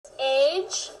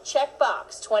age, check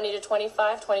box. 20 to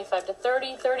 25, 25 to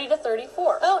 30, 30 to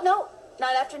 34. Oh, no,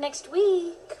 not after next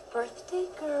week. Birthday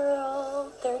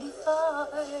girl,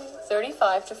 35.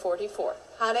 35 to 44.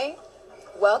 Honey,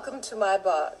 welcome to my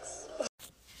box.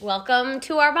 Welcome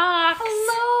to our box.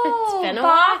 Hello, It's been a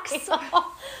box.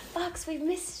 while. Box, we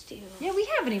missed you. Yeah, we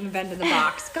haven't even been to the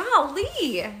box.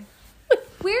 Golly.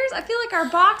 I feel like our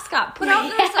box got put out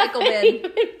in the recycle bin.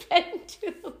 Even been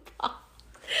to the box.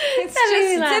 It's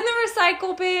in the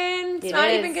recycle bin. It's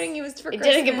not even getting used for Christmas.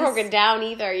 It didn't get broken down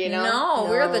either, you know? No,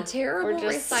 we're the terrible We're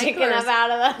just recyclers. sticking up out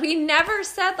of the... We never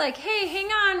said like, hey, hang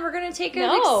on, we're going to take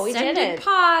an we extended didn't.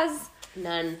 pause.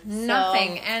 None.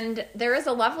 Nothing. And there is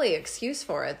a lovely excuse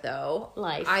for it, though.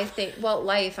 Life. I think,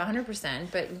 life,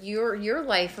 100%. But your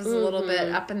life was a little bit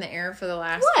up in the air for the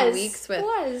last few weeks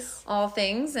with all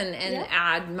things.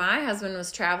 And my husband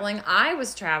was traveling. I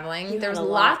was traveling. There was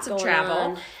lots of travel.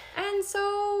 On. And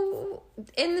so,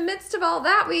 in the midst of all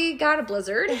that, we got a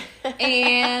blizzard.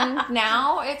 And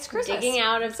now it's Christmas. Digging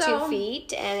out of 2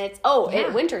 feet. And it's,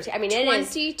 winter. I mean, it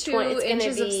is 22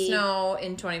 inches of snow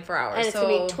in 24 hours. And it's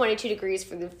going to be 22 degrees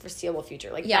for the foreseeable future.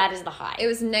 Like, that is the high. It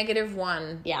was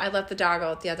 -1. Yeah. I let the dog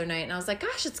out the other night, and I was like,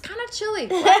 gosh, it's kind of chilly.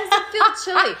 Why does it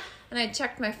feel chilly? And I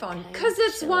checked my phone. Because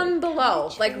it's 1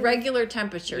 below. Like, regular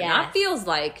temperature. Yes. Not feels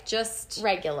like, just...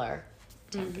 regular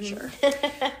temperature.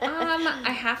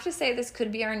 I have to say this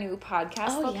could be our new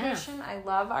podcast location. Yeah. I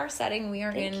love our setting. We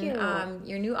are in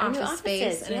your new office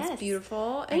space, and it's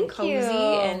beautiful and cozy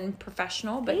and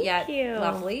professional, but yet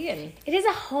lovely. And it is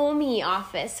a homey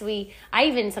office. I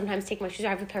even sometimes take my shoes off.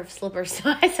 I have a pair of slippers, so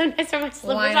I sometimes throw my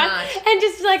slippers on and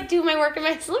just like do my work in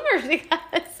my slippers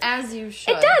because as you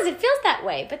should. It does. It feels that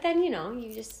way, but then you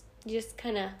just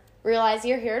kind of realize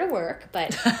you're here to work,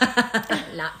 but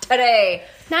not today.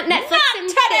 Not Netflix not and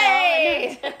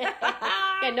today.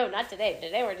 Yeah, no, not today.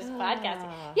 Today we're just podcasting.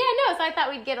 Yeah, no, so I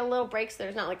thought we'd get a little break so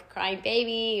there's not like a crying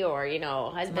baby or,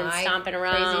 husband stomping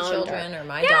around. Crazy children or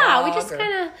my dog. Yeah, we just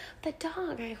kind of, the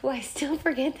dog, who I still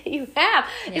forget that you have.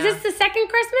 Yeah. Is this the second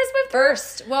Christmas with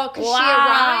First. Well, because she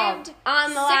arrived on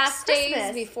the last 6 days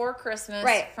Christmas. before Christmas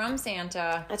from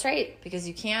Santa. That's right. Because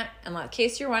you can't, in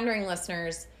case you're wondering,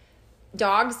 listeners,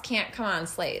 dogs can't come on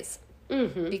sleighs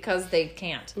because they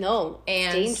can't. No,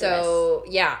 and dangerous.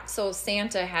 So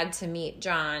Santa had to meet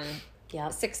John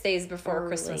 6 days before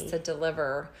Christmas to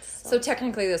deliver. So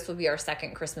technically, this will be our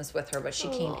second Christmas with her, but she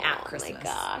came at Christmas. Oh my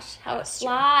gosh, how it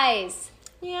flies!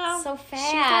 Yeah, so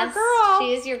fast. She's our girl.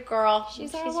 She is your girl.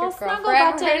 She's our your little girl. snuggle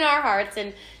Forever button. in our hearts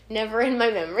and never in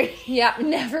my memory. Yeah,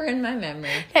 never in my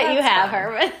memory that you have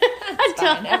her. But that's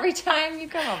fine. Every time you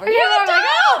come over, I'm like,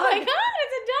 oh my god,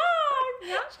 it's a dog.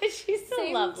 Yeah. She's so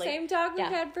lovely. Same dog we've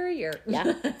had for a year.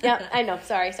 Yeah. I know.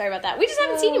 Sorry about that. We just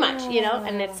haven't seen you much,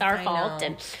 and it's our fault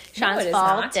and Sean's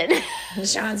fault and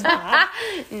Sean's fault.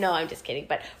 No, I'm just kidding.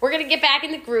 But we're gonna get back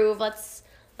in the groove. Let's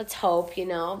hope,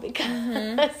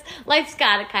 because life's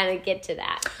got to kind of get to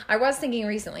that. I was thinking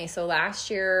recently. So last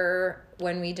year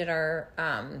when we did our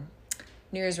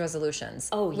New Year's resolutions,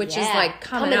 which is like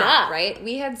coming up, right?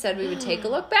 We had said we would take a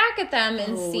look back at them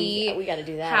and see we got to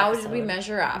do that. How did we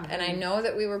measure up? And I know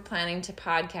that we were planning to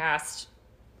podcast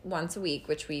once a week,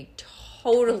 which we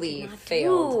totally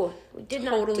failed. We did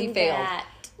not totally failed. That.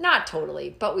 Not totally,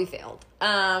 but we failed.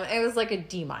 It was like a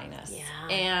D-. Yeah.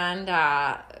 And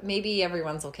maybe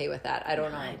everyone's okay with that. I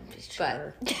don't know. I'm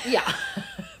sure. But yeah.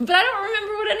 But I don't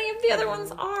remember what any of the other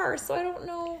ones are, so I don't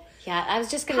know. Yeah, I was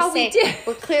just going to say,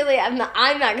 well, clearly I'm not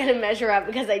going to measure up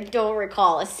because I don't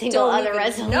recall a single other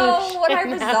resolution. No, what I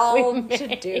resolved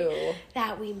to do.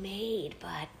 That we made,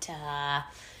 but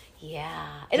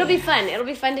it'll be fun. It'll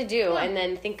be fun to do, and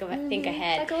then think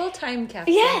ahead. Like a little time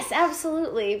capsule. Yes,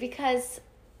 absolutely, because,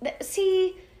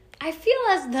 I feel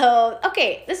as though,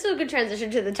 this is a good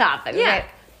transition to the topic. Yeah. Okay?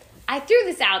 I threw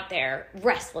this out there,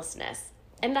 restlessness,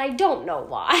 and I don't know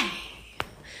why.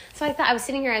 So I thought, I was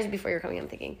sitting here before you were coming, I'm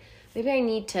thinking, maybe I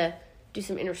need to do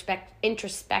some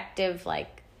introspective,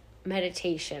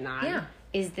 meditation on,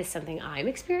 is this something I'm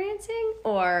experiencing?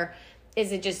 Or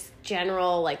is it just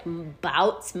general,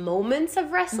 moments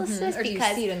of restlessness? Or do you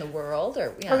see it in the world?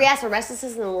 Or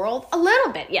restlessness in the world? A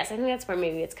little bit, yes. I think that's where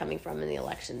maybe it's coming from in the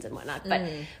elections and whatnot.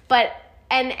 But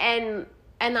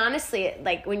honestly,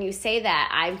 when you say that,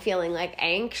 I'm feeling,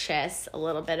 anxious a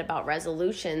little bit about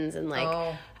resolutions and,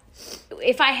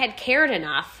 if I had cared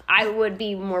enough, I would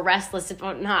be more restless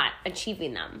about not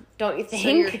achieving them. Don't you think? So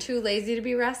you're too lazy to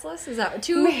be restless? Is that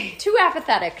too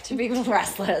apathetic to be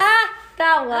restless?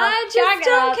 I just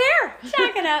don't care.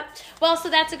 Chalk it up. Well, so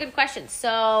that's a good question.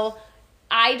 So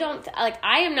I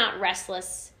am not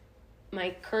restless,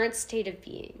 my current state of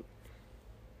being.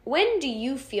 When do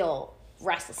you feel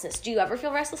restlessness. Do you ever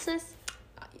feel restlessness?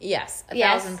 Yes,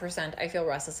 1,000%. I feel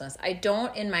restlessness. I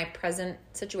don't, in my present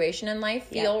situation in life,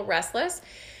 feel restless.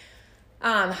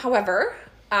 However,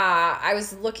 I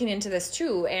was looking into this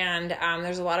too, and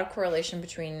there's a lot of correlation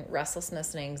between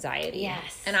restlessness and anxiety.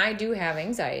 Yes. And I do have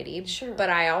anxiety, but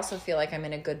I also feel like I'm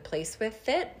in a good place with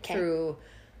it through,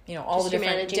 all Just the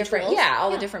different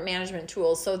tools? the different management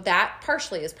tools. So that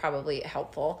partially is probably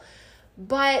helpful.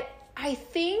 But I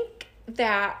think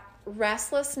that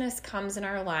restlessness comes in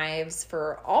our lives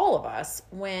for all of us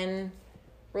when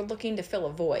we're looking to fill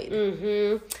a void.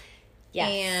 Mm-hmm. Yes.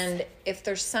 And if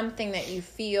there's something that you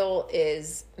feel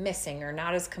is missing or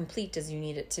not as complete as you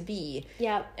need it to be,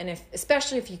 and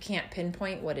especially if you can't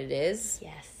pinpoint what it is,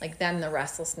 like then the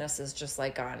restlessness is just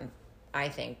like on, I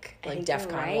think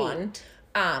DEFCON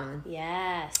 1.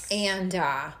 Yes. And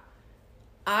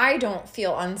I don't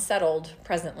feel unsettled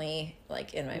presently,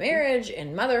 like in my marriage,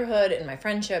 in motherhood, in my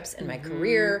friendships, in my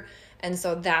career. And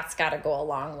so that's got to go a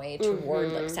long way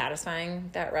toward like satisfying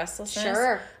that restlessness.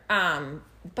 Sure.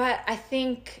 But I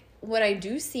think what I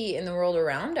do see in the world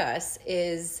around us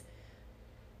is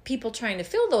people trying to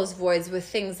fill those voids with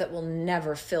things that will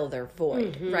never fill their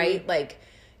void, right? Like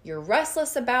you're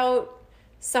restless about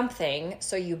something,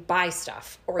 so you buy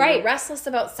stuff. Or you're restless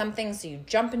about something, so you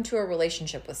jump into a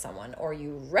relationship with someone. Or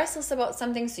you're restless about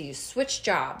something, so you switch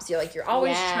jobs. You're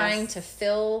always trying to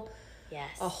fill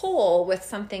a hole with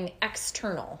something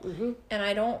external. And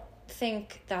I don't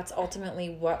think that's ultimately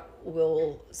what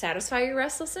will satisfy your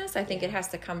restlessness. I think it has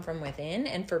to come from within.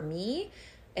 And for me,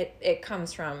 it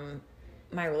comes from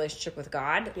my relationship with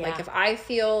God. Like if I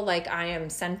feel like I am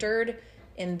centered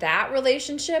in that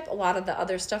relationship, a lot of the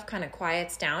other stuff kind of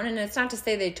quiets down. And it's not to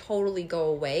say they totally go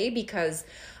away, because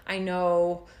I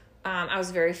know I was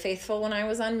very faithful when I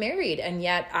was unmarried, and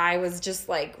yet I was just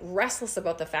like restless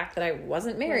about the fact that I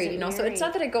wasn't married, So it's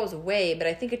not that it goes away, but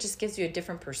I think it just gives you a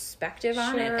different perspective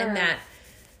on it, and that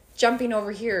jumping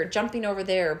over here, jumping over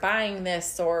there, buying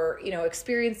this, or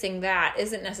experiencing that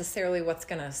isn't necessarily what's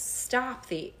going to stop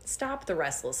the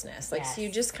restlessness. Like so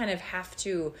you just kind of have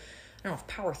to, I don't know if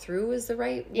power through is the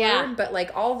right word, but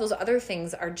like all of those other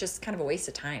things are just kind of a waste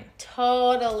of time.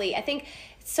 Totally. I think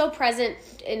it's so present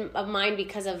of mine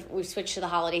because we've switched to the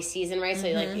holiday season, right? So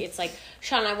like it's like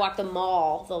Sean and I walked the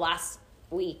mall the last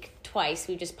week twice.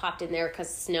 We just popped in there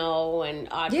because snow and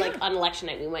like on election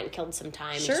night we went and killed some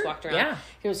time and just walked around. Yeah.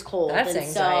 It was cold. That's and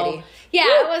anxiety. So,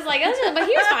 it was like, but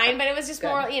he was fine. But it was just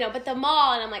more, but the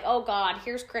mall, and I'm like, oh God,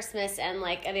 here's Christmas and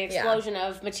like an explosion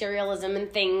of materialism and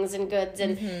things and goods.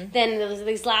 And then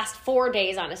these last 4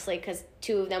 days, honestly, because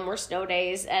 2 of them were snow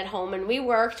days at home, and we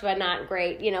worked, but not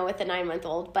great, with the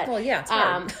 9-month-old. But it's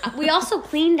hard. We also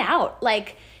cleaned out,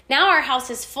 like. Now our house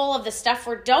is full of the stuff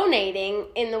we're donating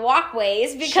in the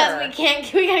walkways because we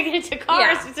gotta get it to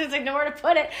cars. So there's like nowhere to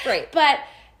put it. Right. But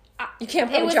you can't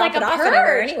it was drop like it a off purge.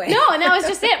 anywhere anyway. No, and that was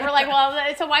just it. We're like,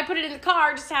 well, so why put it in the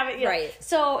car? Just have it, Right.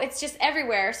 So it's just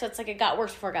everywhere. So it's like it got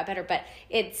worse before it got better. But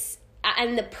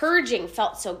and the purging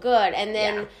felt so good. And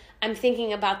then I'm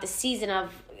thinking about the season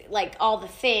of like all the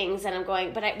things, and I'm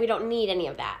going, but we don't need any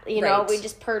of that. We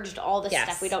just purged all this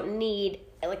stuff. We don't need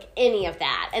like any of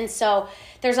that. And so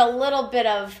there's a little bit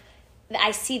of,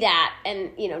 I see that,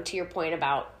 and to your point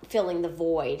about filling the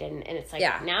void, and it's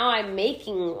like now I'm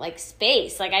making like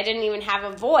space. Like I didn't even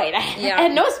have a void. I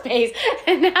had no space,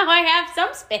 and now I have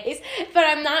some space, but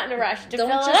I'm not in a rush to fill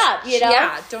it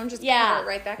up. Don't just pull it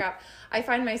right back up. I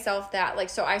find myself that like,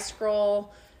 so I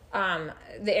scroll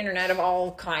the internet of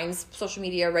all kinds, social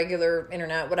media, regular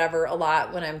internet, whatever, a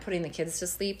lot when I'm putting the kids to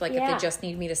sleep. Like if they just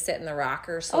need me to sit in the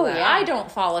rocker so that I don't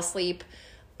fall asleep,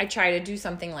 I try to do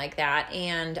something like that.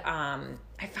 And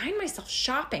I find myself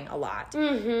shopping a lot.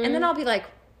 And then I'll be like,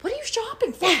 what are you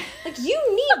shopping for? Like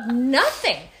you need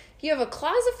nothing. You have a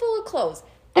closet full of clothes.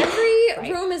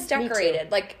 Every room is decorated.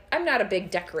 Like I'm not a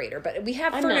big decorator, but we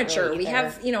have furniture. Really we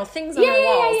have, things on the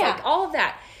walls, like all of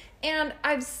that. And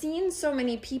I've seen so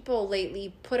many people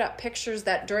lately put up pictures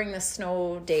that during the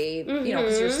snow day,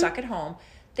 because you're stuck at home,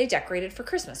 they decorated for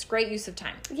Christmas. Great use of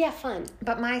time. Yeah, fun.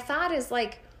 But my thought is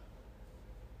like,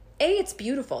 A, it's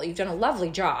beautiful. You've done a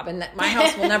lovely job, and that my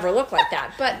house will never look like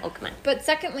that. But but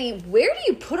secondly, where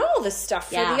do you put all this stuff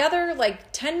for the other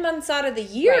 10 months out of the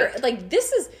year? Right. Like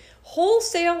this is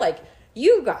wholesale. Like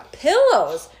you got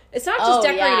pillows. It's not just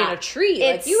decorating a tree.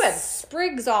 Like you had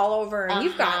sprigs all over, and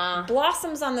you've got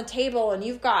blossoms on the table, and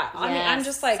you've got. I mean, I'm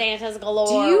just like Santa's galore.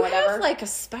 Do you or whatever. have like a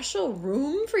special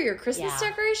room for your Christmas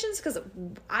decorations? Because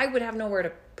I would have nowhere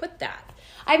to put that.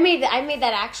 I made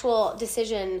that actual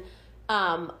decision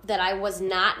that I was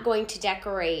not going to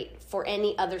decorate for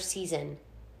any other season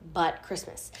but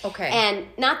Christmas. Okay. And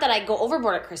not that I go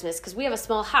overboard at Christmas, because we have a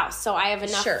small house, so I have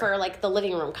enough for like the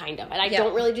living room kind of. And I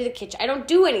don't really do the kitchen. I don't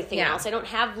do anything else. I don't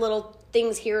have little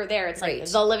things here or there. It's like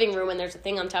the living room and there's a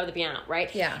thing on top of the piano,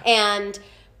 right? Yeah.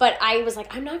 But I was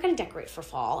like, I'm not going to decorate for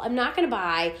fall. I'm not going to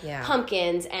buy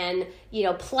pumpkins and,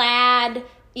 plaid,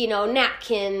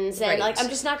 napkins. And like, I'm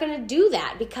just not going to do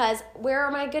that, because where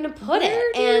am I going to put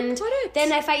it?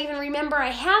 Then if I even remember I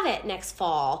have it next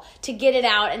fall, to get it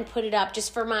out and put it up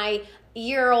just for my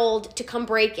year-old to come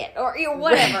break it or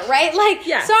whatever, right? Like,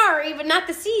 sorry, but not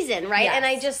the season, right? Yes. And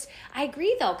I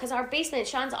agree though, because our basement,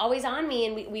 Sean's always on me,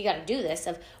 and we got to do this.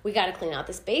 We got to clean out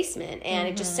this basement, and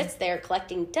it just sits there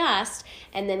collecting dust,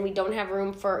 and then we don't have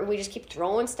room we just keep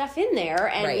throwing stuff in there,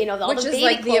 and all the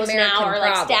baby clothes now are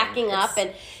like stacking up,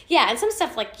 and some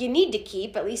stuff like you need to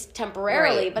keep at least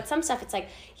temporarily, but some stuff it's like,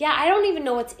 I don't even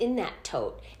know what's in that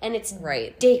tote, and it's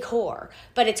decor,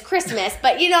 but it's Christmas,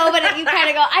 but but you kind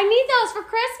of go, I need those for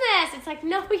Christmas. It's like,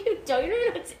 no, you don't. You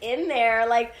don't know what's in there.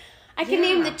 Like, I can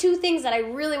name the two things that I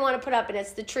really want to put up, and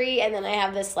it's the tree, and then I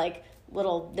have this like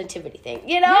little nativity thing,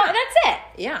 and that's it.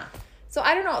 Yeah. So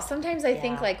I don't know. Sometimes I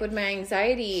think like with my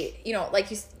anxiety,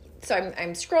 so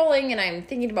I'm scrolling and I'm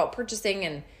thinking about purchasing,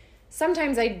 and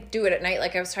sometimes I do it at night,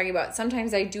 like I was talking about.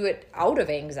 Sometimes I do it out of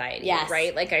anxiety,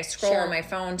 right? Like I scroll on my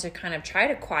phone to kind of try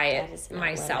to quiet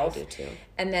myself. I do too.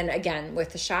 And then again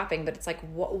with the shopping, but it's like,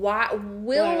 why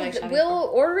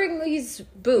will ordering these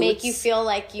boots make you feel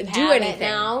like you do have anything it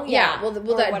now? Yeah. Will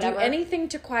that do anything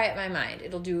to quiet my mind?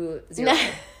 It'll do zero.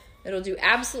 It'll do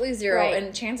absolutely zero,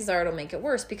 and chances are it'll make it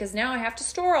worse, because now I have to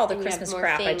store all the Christmas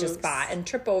crap I just bought and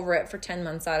trip over it for 10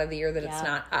 months out of the year that it's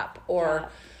not up. Or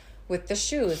with the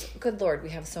shoes, good Lord, we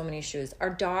have so many shoes.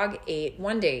 Our dog ate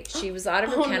one day. She was out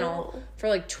of her kennel for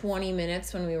like 20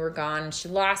 minutes when we were gone, and she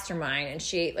lost her mind, and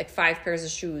she ate like 5 pairs of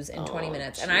shoes in 20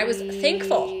 minutes. And I was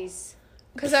thankful,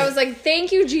 because I was like,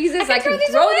 thank you, Jesus, I can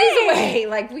throw these away.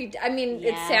 Like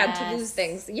it's sad to lose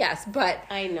things, yes, but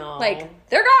I know, like,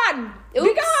 they're gone. Oops.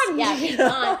 Be gone. Yeah, be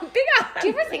gone. Be gone. Do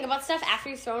you ever think about stuff after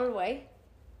you've thrown it away?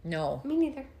 No. Me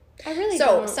neither. I really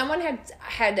don't. So someone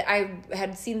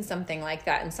had seen something like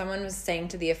that, and someone was saying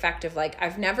to the effect of like,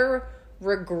 I've never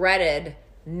regretted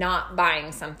not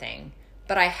buying something,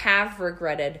 but I have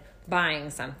regretted buying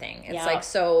something. It's like,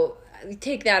 so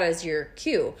take that as your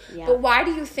cue. Yeah. But why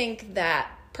do you think that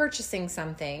purchasing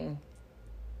something,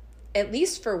 at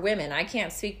least for women, I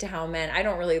can't speak to how men, I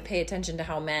don't really pay attention to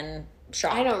how men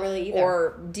shop. I don't really either.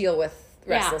 Or deal with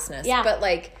restlessness. Yeah. But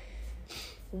like,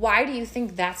 why do you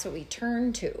think that's what we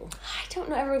turn to? I don't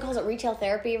know. Everyone calls it retail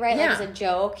therapy, right? Like, as a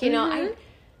joke, I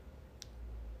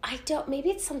don't.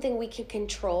 Maybe it's something we can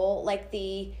control, like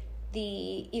the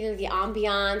either the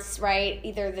ambiance, right?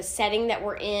 Either the setting that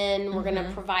we're in. We're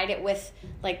gonna provide it with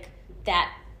like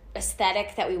that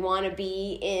aesthetic that we want to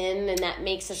be in, and that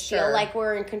makes us feel like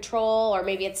we're in control. Or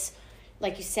maybe it's,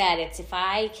 like you said, it's if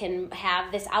I can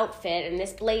have this outfit and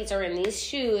this blazer and these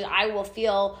shoes, I will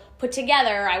feel put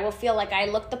together. I will feel like I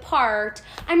look the part.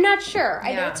 I'm not sure.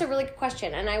 I know it's a really good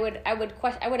question, and I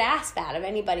would ask that of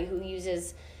anybody who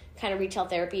uses kind of retail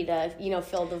therapy to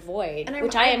fill the void,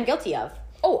 which I am guilty of.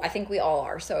 Oh, I think we all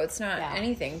are, so it's not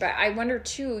anything. But I wonder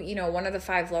too, one of the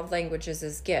 5 love languages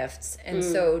is gifts, and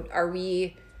so are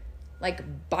we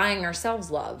like buying ourselves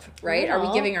love, right? Are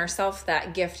we giving ourselves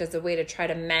that gift as a way to try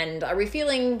to mend? Are we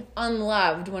feeling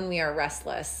unloved when we are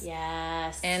restless?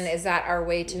 Yes. And is that our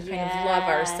way to kind of love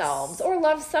ourselves or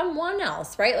love someone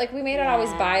else, right? Like, we may not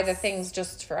always buy the things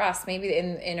just for us. Maybe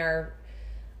in our,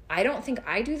 I don't think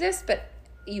I do this, but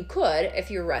you could if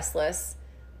you're restless.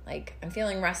 Like, I'm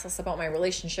feeling restless about my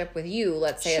relationship with you,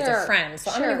 let's say, as a friend. So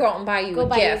I'm going to go out and buy you a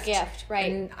gift. You a gift,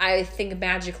 right. And I think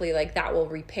magically, like, that will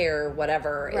repair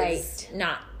whatever is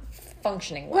not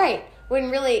functioning well. Right. When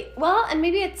really, and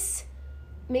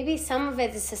maybe some of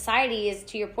it is society is,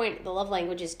 to your point, the love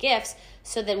language is gifts.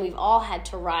 So then we've all had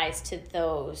to rise to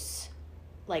those,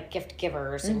 like, gift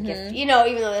givers and gift, even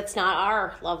though that's not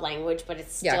our love language, but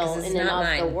it's still in and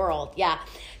of the world. Yeah.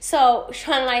 So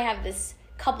Sean and I have this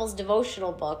couples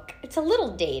devotional book. It's a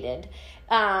little dated,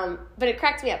 but it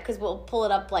cracks me up because we'll pull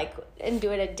it up and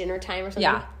do it at dinner time or something.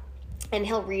 Yeah. And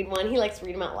he'll read one. He likes to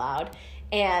read them out loud.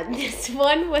 And this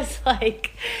one was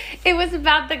like, it was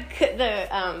about the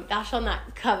thou shalt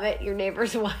not covet your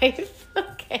neighbor's wife.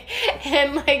 Okay.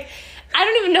 And like, I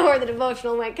don't even know where the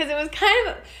devotional went because it was kind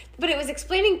of, but it was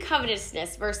explaining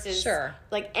covetousness versus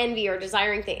like envy or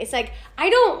desiring things. It's like, I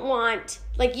don't want,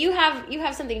 like you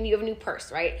have something, you have a new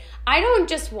purse, right? I don't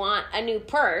just want a new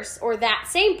purse or that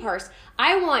same purse.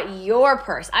 I want your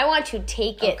purse. I want to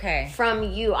take it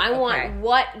from you. I want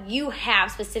what you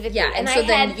have specifically. Yeah, and so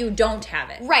then you don't have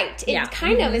it. Right. It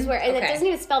kind of is where, and it doesn't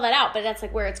even spell that out, but that's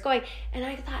like where it's going. And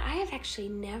I thought, I have actually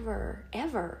never,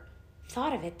 ever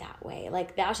thought of it that way.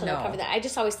 Like, thou shalt not cover that. I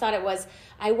just always thought it was,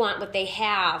 I want what they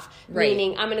have,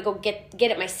 meaning I'm going to go get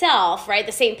it myself, right?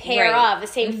 The same pair of, the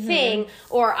same thing,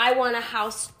 or I want a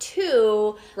house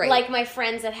too, like my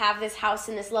friends that have this house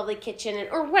in this lovely kitchen,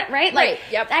 or what, right? Like,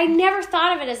 I never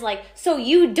thought of it as like, so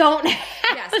you don't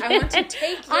have I want to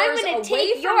take yours I'm going to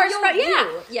take yours from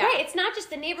you. Yeah. Right. It's not just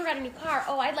the neighbor got a new car.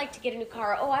 Oh, I'd like to get a new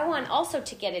car. Oh, I want also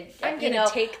to get I'm going to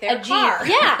take their car.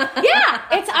 Yeah.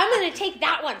 It's, I'm going to take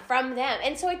that one from them.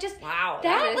 And so it just, that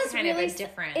was kind really of a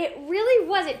different. It really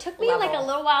was. It took me like a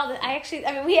little while.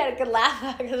 We had a good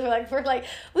laugh because we've never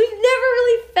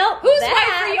really felt whose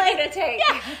that. Whose wife are you going to take?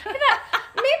 Yeah.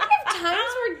 Maybe if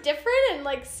times were different and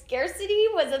like scarcity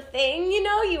was a thing,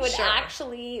 you would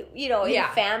actually, in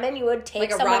famine, you would take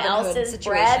like someone else's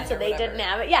bread so they didn't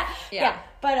have it. Yeah.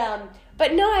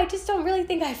 But no, I just don't really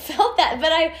think I felt that.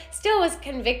 But I still was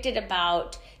convicted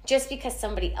about just because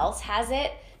somebody else has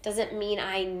it doesn't mean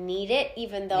I need it,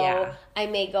 even though I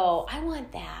may go, I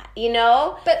want that,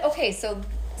 But okay, so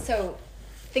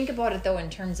think about it though in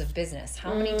terms of business.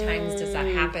 How many times does that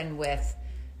happen with,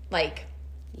 like,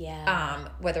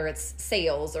 whether it's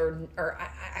sales or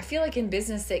I feel like in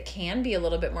business it can be a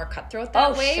little bit more cutthroat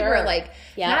that way. Sure. Where like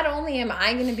not only am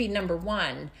I going to be number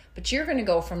one, but you're going to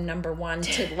go from number one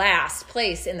to last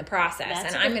place in the process,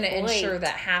 and I'm going to ensure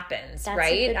that happens.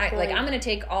 Right? I'm going to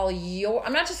take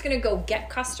I'm not just going to go get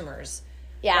customers.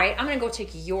 Yeah. Right? I'm going to go take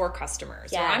your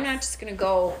customers. Yes. Or I'm not just going to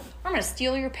go, I'm going to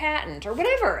steal your patent or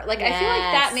whatever. Like, I feel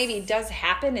like that maybe does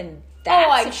happen in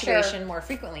that situation more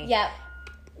frequently. Yeah.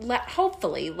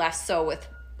 Hopefully less so with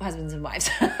husbands and wives.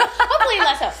 Hopefully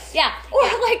less so. Yeah. Or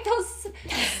like those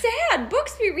sad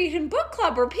books we read in book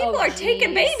club where people are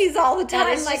taking babies all the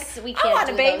time. Like, I want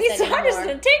a baby, so I'm just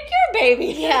going to take your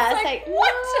baby. Yeah. It's like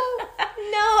what?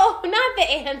 No, not the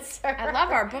answer. I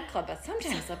love our book club, but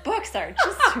sometimes the books are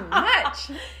just too much.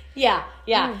 Yeah.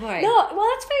 Oh, boy. No, well,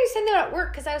 that's why you said that at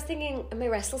work, because I was thinking, am I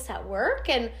restless at work?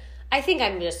 And I think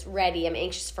I'm just ready. I'm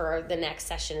anxious for the next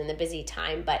session in the busy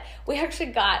time. But we actually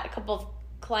got a couple of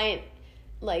client,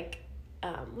 like,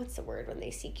 what's the word when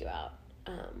they seek you out?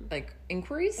 Like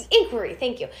inquiries? Inquiry,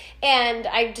 thank you. And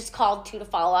I just called to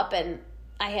follow up, and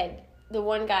I had the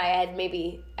one guy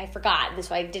I forgot, and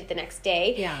so I did it the next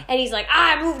day. Yeah. And he's like,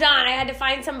 I moved on. I had to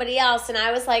find somebody else. And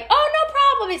I was like, oh, no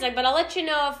problem. He's like, but I'll let you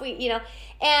know if we,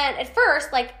 And at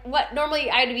first, like, what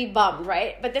normally I had to be bummed,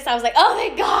 right? But this, I was like, oh,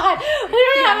 thank God.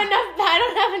 I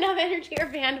don't have enough energy or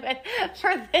bandwidth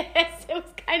for this. It was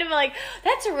kind of like,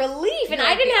 that's a relief. And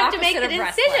I didn't have to make the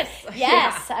decision.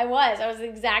 Yes, yeah. I was. I was the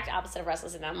exact opposite of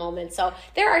restless in that moment. So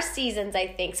there are seasons, I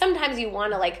think. Sometimes you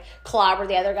want to, like, clobber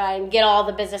the other guy and get all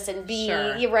the business and be,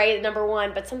 right, number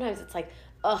one. But sometimes it's like,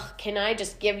 ugh, can I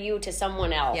just give you to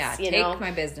someone else? Yeah, take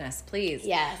my business, please.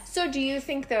 Yes. So do you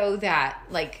think, though, that,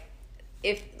 like,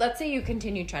 if, let's say you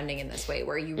continue trending in this way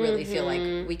where you really feel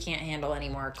like we can't handle any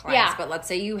more clients, but let's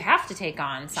say you have to take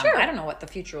on some, I don't know what the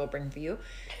future will bring for you.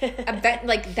 I bet,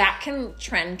 like, that can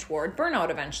trend toward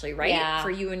burnout eventually, right? Yeah. For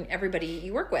you and everybody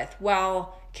you work with.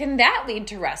 Well, can that lead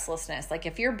to restlessness? Like,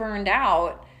 if you're burned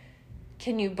out,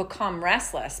 can you become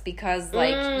restless because,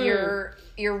 like,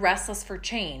 you're restless for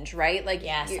change, right? Like,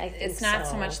 yes, I think it's not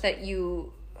so much that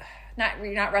you're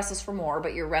not restless for more,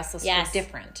 but you're restless for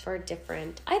different. For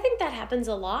different. I think that happens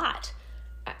a lot.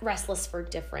 Restless for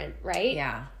different, right?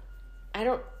 Yeah.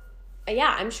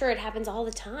 I'm sure it happens all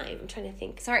the time. I'm trying to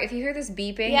think. Sorry, if you hear this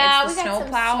beeping, it's the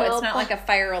snowplow. It's not like a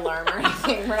fire alarm or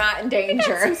anything. We're not in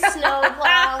danger. We got some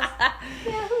snowplows.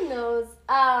 Yeah, who knows?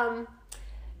 I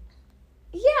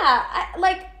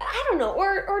don't know.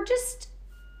 Or just,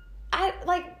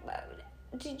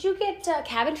 did you get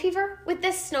cabin fever with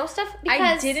this snow stuff?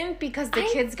 I didn't, because the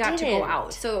kids got to go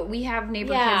out. So we have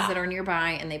neighbor kids that are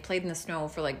nearby, and they played in the snow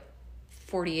for like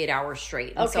 48 hours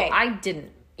straight. And so I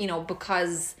didn't,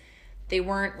 because they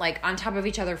weren't like on top of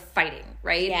each other fighting,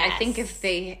 right? Yes. I think if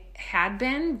they had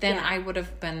been, then I would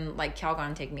have been like,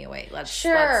 Calgon, take me away.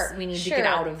 We need to get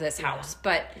out of this house.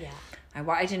 But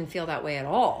I didn't feel that way at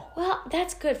all. Well,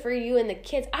 that's good for you and the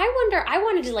kids. I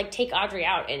wanted to, like, take Audrey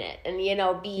out in it and, be in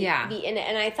it.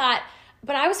 And I thought,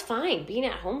 but I was fine being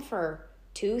at home for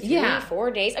 2, 3,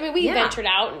 4 days. I mean, we ventured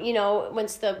out, you know,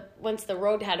 once the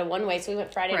road had a one way. So we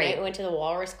went Friday night, we went to the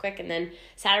Walrus quick. And then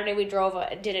Saturday we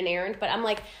did an errand. But I'm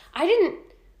like,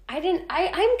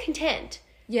 I'm content.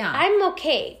 Yeah. I'm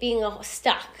okay being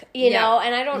stuck, you know,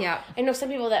 and I know some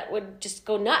people that would just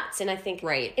go nuts. And I think,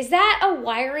 is that a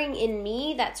wiring in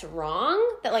me that's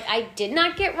wrong? That like, I did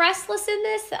not get restless in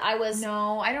this? That I was.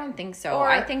 No, I don't think so.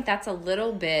 I think that's a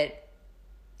little bit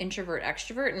introvert,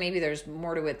 extrovert. And maybe there's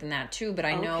more to it than that too. But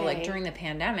I know like during the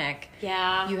pandemic, you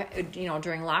know,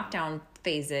 during lockdown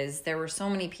phases, there were so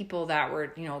many people that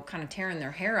were, you know, kind of tearing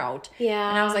their hair out. Yeah.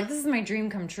 And I was like, this is my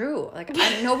dream come true. Like,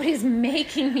 nobody's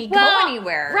making me go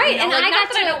anywhere. Right. You know? And like, I not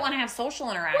that I don't want to have social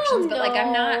interactions, but like,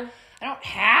 I don't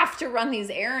have to run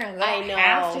these errands. I don't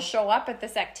have to show up at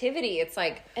this activity. It's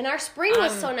like... And our spring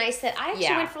was so nice that I actually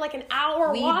went for like an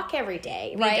hour walk every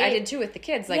day, right? I did too with the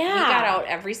kids. Like, we got out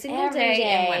every single day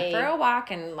and went for a walk,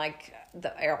 and like,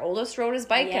 our oldest rode his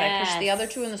bike, and I pushed the other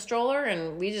two in the stroller,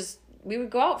 and we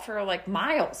would go out for like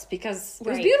miles because it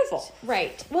was beautiful.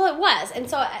 Right. Well, it was. And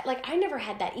so like, I never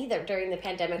had that either during the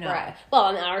pandemic. No.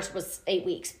 And ours was 8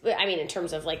 weeks. I mean, in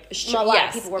terms of like, a lot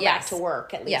of people were back to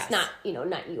work at least. Not you,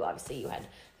 obviously you had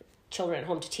children at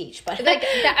home to teach, but like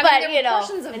there were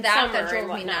portions of that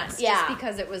drove me nuts just Yeah.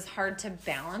 because it was hard to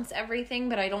balance everything.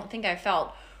 But I don't think I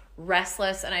felt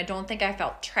restless, and I don't think I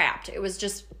felt trapped. It was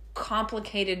just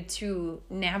complicated to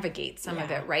navigate some of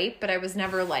it. Right. But I was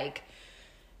never like,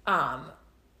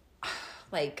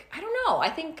 like, I don't know. I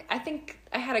think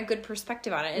I had a good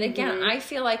perspective on it. And again, I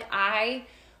feel like I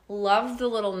love the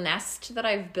little nest that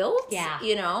I've built. Yeah.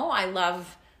 You know, I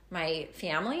love my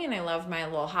family and I love my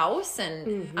little house,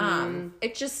 and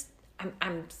it just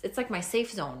it's like my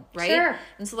safe zone, right? Sure.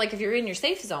 And so like, if you're in your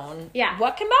safe zone,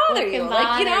 what can bother you?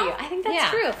 Like, you know, I think that's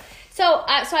true. So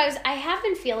I have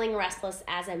been feeling restless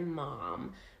as a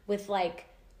mom with like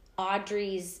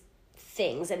Audrey's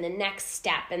things and the next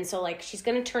step. And so like, she's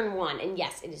going to turn 1, and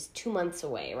yes, it is 2 months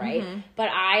away. Right. But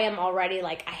I am already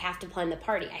like, I have to plan the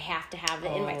party. I have to have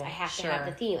the invites. I have to have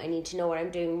the theme. I need to know what I'm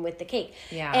doing with the cake.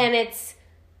 Yeah. And it's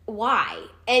why?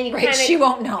 And you she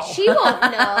won't know. She won't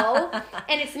know.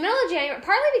 And it's the middle of January,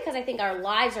 partly because I think our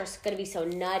lives are going to be so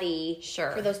nutty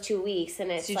for those 2 weeks.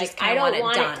 And it's so like, I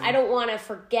don't want to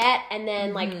forget. And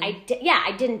then like,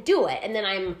 I didn't do it. And then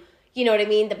I'm, you know what I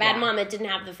mean? The bad mom that didn't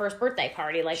have the first birthday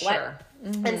party. Like, what?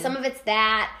 And some of it's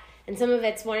that, and some of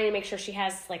it's wanting to make sure she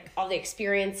has, like, all the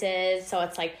experiences. So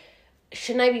it's like,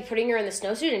 shouldn't I be putting her in the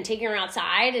snowsuit and taking her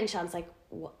outside? And Sean's like,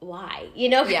 why? You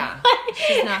know? Yeah.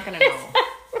 She's not going to know.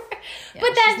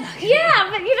 But that's, but you know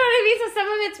what I mean? So some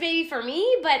of it's maybe for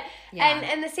me, but,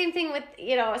 and the same thing with,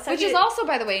 you know. Which is also,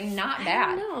 by the way, not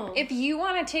bad. If you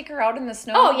want to take her out in the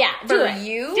snow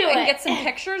get some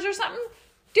pictures or something,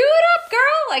 do it up,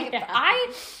 girl. Like,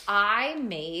 I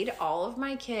made all of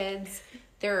my kids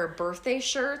their birthday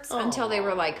shirts until they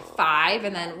were like 5.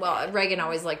 And then, well, Reagan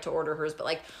always liked to order hers, but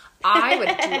like, I would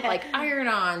do like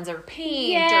iron-ons or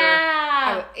paint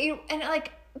and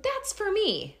like, that's for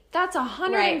me. That's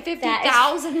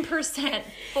 150,000%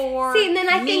 for See, and then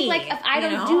I think like, if I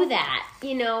don't do that,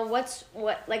 you know, what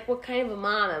kind of a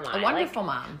mom am I? A wonderful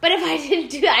mom. But if I didn't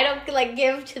do that, I don't like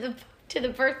give to the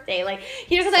birthday, like,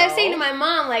 you know, because I was saying to my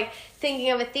mom, like,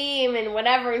 thinking of a theme and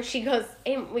whatever, and she goes,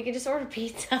 hey, we could just order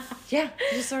pizza. Yeah,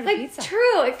 just order like, pizza.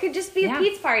 True, it could just be a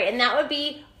pizza party, and that would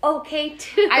be okay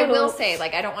too. I will say,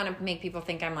 like, I don't want to make people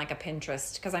think I'm like a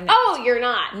Pinterest, because I'm not. Oh, you're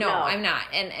not. No, I'm not.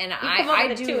 And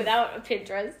I do without a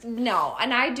Pinterest. No,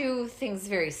 and I do things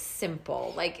very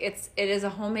simple. Like, it is a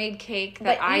homemade cake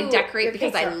that I decorate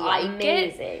because I like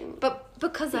it. But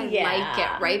because I like it,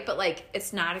 right? But like,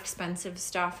 it's not expensive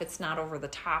stuff. It's not over the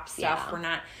top stuff. We're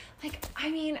not like, I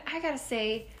mean, I gotta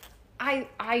say, I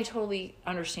totally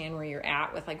understand where you're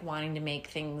at with like wanting to make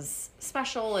things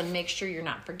special and make sure you're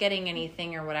not forgetting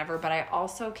anything or whatever. But I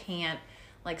also can't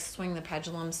like swing the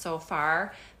pendulum so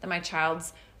far that my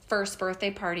child's first birthday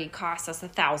party cost us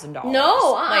 $1,000.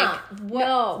 No, like what?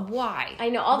 No. Why? I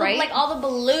know all the like all the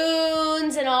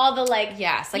balloons and all the like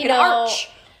like an arch.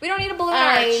 We don't need a balloon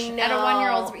arch at a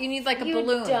 1-year-old's. You need like a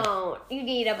balloon. You don't. You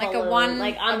need a balloon.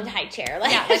 Like on a high chair.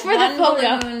 Like, like for the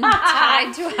photo. Balloon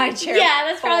tied to a high chair. Yeah,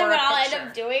 that's probably what I'll end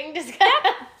up doing. Just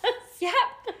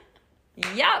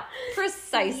Yep.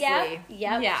 Precisely. Yep.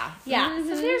 Yeah. Mm-hmm.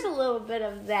 So there's a little bit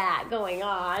of that going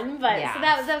on, but so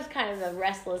that was kind of the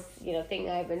restless, you know, thing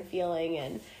I've been feeling.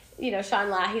 And you know, Sean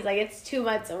laughed. He's like, it's 2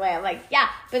 months away. I'm like, yeah,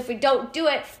 but if we don't do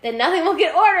it, then nothing will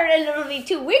get ordered, and it'll be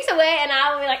 2 weeks away, and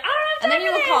I'll be like, I don't have time. And then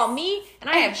you will call me, and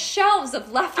I have shelves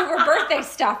of leftover birthday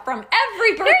stuff from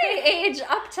every birthday age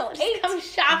up till 8. Come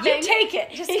shopping. You take it.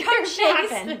 Just come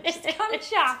shopping. Just come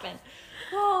shopping.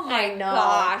 Oh my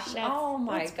gosh. Oh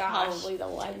my gosh. Probably the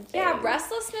one thing. Yeah,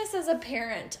 restlessness as a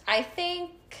parent. I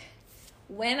think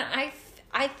when I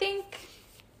think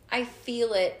I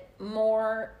feel it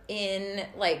more in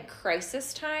like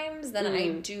crisis times than I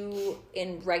do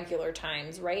in regular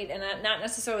times, right? And not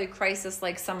necessarily crisis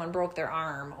like someone broke their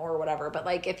arm or whatever, but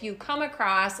like if you come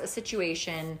across a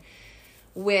situation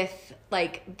with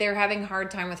like they're having a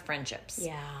hard time with friendships,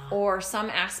 or some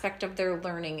aspect of their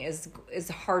learning is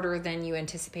harder than you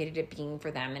anticipated it being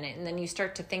for them, and then you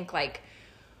start to think like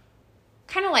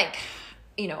kind of like,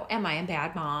 you know, am I a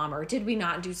bad mom, or did we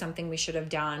not do something we should have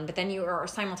done? But then you are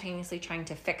simultaneously trying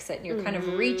to fix it, and you're kind of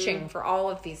reaching for all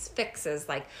of these fixes,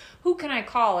 like who can I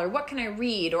call, or what can I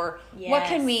read, or what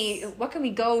can we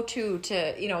go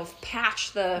to you know,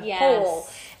 patch the hole.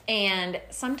 And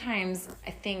sometimes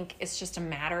I think it's just a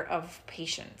matter of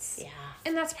patience. Yeah.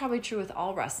 And that's probably true with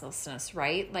all restlessness,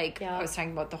 right? Like I was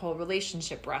talking about the whole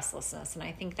relationship restlessness, and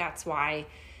I think that's why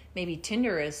maybe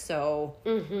Tinder is so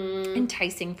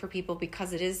enticing for people,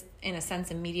 because it is, in a sense,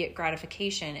 immediate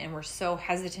gratification, and we're so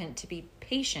hesitant to be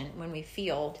patient when we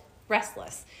feel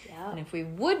restless. Yeah. And if we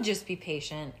would just be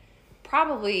patient,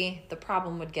 probably the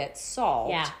problem would get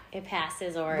solved. Yeah, it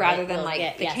passes, or rather than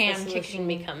like the can kicking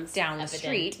becomes down the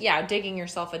street. Yeah, digging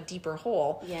yourself a deeper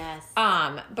hole. Yes.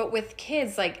 But with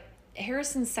kids, like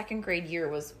Harrison's second grade year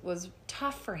was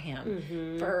tough for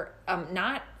him for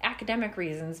not academic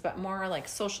reasons, but more like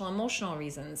social emotional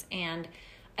reasons. And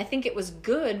I think it was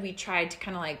good. We tried to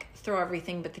kind of like throw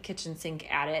everything but the kitchen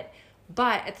sink at it.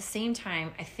 But at the same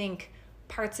time, I think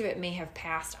parts of it may have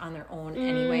passed on their own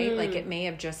anyway. Like it may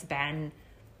have just been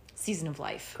season of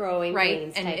life, growing,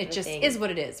 right? And it just is what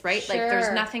it is, right? Sure. Like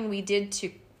there's nothing we did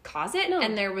to cause it,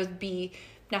 and there would be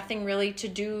nothing really to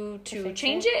do to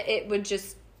change it. It would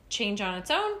just change on its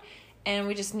own, and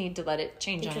we just need to let it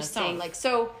change on its own. Like,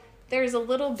 so there's a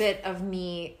little bit of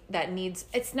me that needs,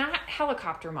 it's not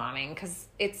helicopter momming, because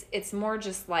it's more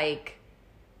just like,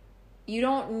 you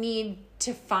don't need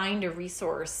to find a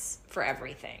resource for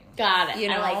everything. Got it. You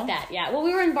know? I like that. Yeah. Well,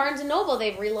 we were in Barnes and Noble.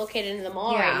 They've relocated into the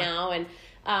mall right now, and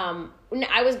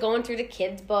I was going through the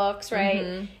kids' books,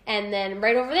 right? And then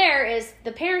right over there is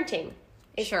the parenting.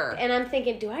 Sure. And I'm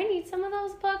thinking, do I need some of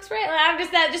those books, right? Like, I'm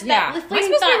just that fleeting Am I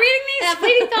supposed thought. to be reading these? That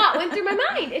fleeting thought went through my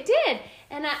mind. It did.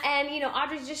 And you know,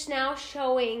 Audrey's just now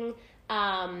showing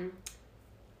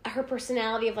her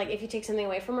personality of like, if you take something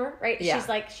away from her, right? Yeah. She's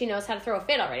like, she knows how to throw a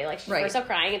fit already. Like, she bursts up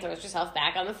crying and throws herself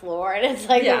back on the floor, and it's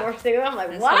like the worst thing. I'm like,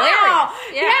 it's wow.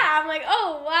 Yeah. I'm like,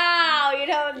 oh wow, you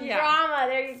know, drama.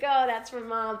 There you go. That's from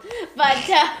mom. But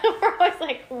we're always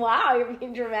like, wow, you're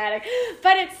being dramatic.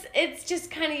 But it's just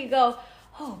kind of, you go,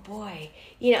 oh boy,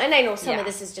 you know, and I know some of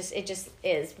this is just, it just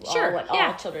is what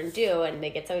all children do, and they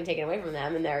get something taken away from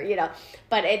them, and they're, you know,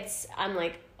 but I'm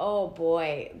like, oh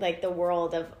boy, like the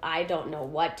world of I don't know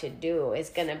what to do is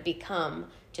going to become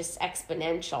just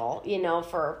exponential, you know,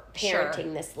 for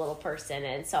parenting this little person.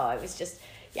 And so I was just,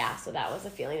 so that was a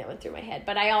feeling that went through my head.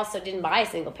 But I also didn't buy a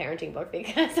single parenting book,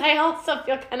 because I also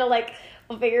feel kind of like,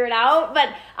 we'll figure it out.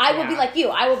 But I will be like you.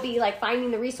 I will be like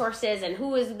finding the resources, and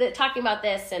who is talking about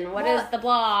this, and what is the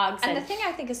blogs. And the thing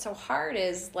I think is so hard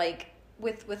is like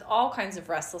with all kinds of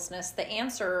restlessness, the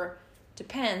answer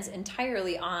depends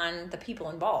entirely on the people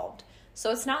involved.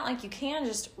 So it's not like you can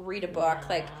just read a book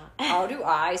like, how do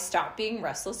I stop being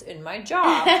restless in my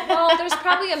job? Well, there's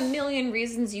probably a million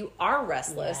reasons you are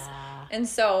restless. And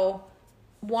so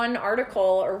one article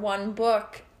or one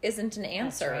book isn't an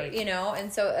answer, you know?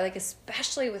 And so like,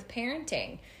 especially with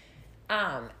parenting,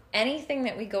 anything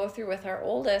that we go through with our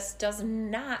oldest does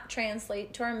not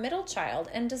translate to our middle child,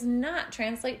 and does not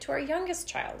translate to our youngest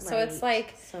child. Right. So it's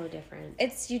like, so different.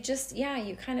 It's, you just,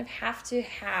 you kind of have to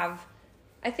have,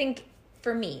 I think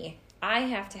for me, I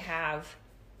have to have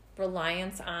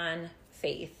reliance on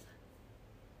faith,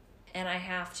 and I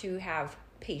have to have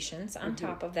patience on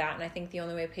top of that. And I think the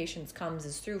only way patience comes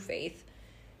is through faith.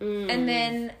 And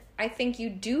then I think you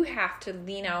do have to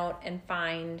lean out and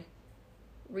find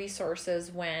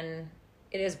resources when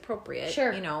it is appropriate,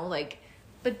 you know, like,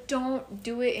 but don't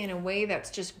do it in a way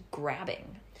that's just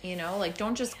grabbing, you know, like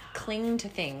don't just cling to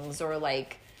things, or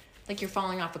like you're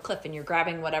falling off a cliff and you're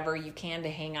grabbing whatever you can to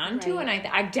hang on to. And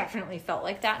I've definitely felt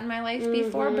like that in my life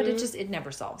before, but it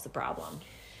never solves the problem.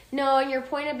 No, and your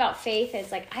point about faith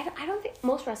is like, I don't think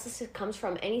most restlessness comes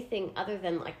from anything other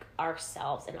than like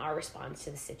ourselves and our response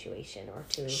to the situation, or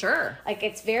to like,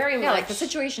 it's very much like the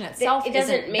situation itself. It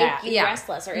doesn't make you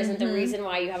restless, or isn't the reason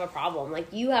why you have a problem.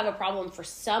 Like, you have a problem for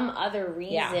some other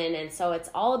reason, and so it's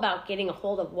all about getting a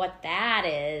hold of what that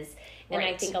is. And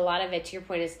I think a lot of it, to your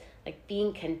point, is like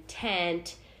being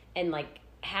content and like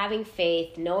having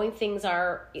faith, knowing things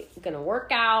are going to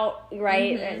work out,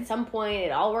 right? At some point,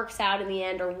 it all works out in the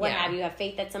end, or what have you. Have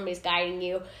faith that somebody's guiding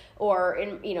you, or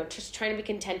just trying to be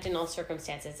content in all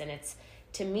circumstances. And it's,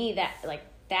 to me, that like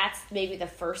that's maybe the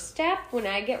first step when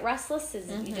I get restless, is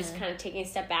you just kind of taking a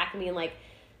step back and being like,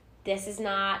 this is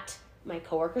not my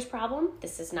coworker's problem.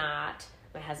 This is not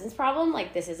my husband's problem.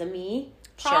 Like, this is a me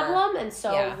problem. And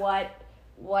so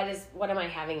what am I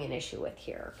having an issue with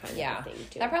here, kind of thing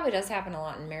too. That probably does happen a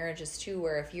lot in marriages too,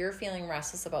 where if you're feeling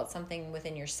restless about something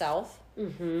within yourself,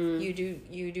 you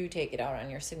do take it out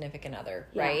on your significant other,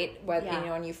 right? Whether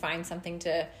and you find something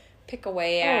to pick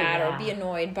away at or be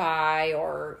annoyed by,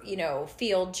 or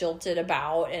feel jilted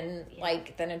about, and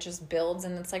like then it just builds,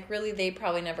 and it's like, really, they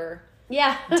probably never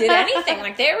did anything.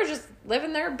 Like, they were just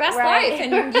living their best life,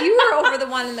 and you were over the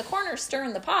one in the corner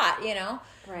stirring the pot,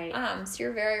 Right. So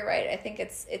you're very right. I think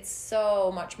it's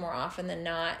so much more often than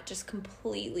not just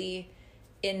completely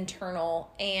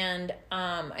internal. And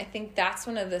I think that's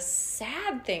one of the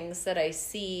sad things that I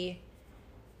see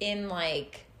in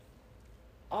like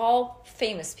all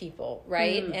famous people,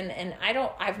 right? And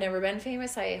I've never been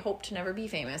famous. I hope to never be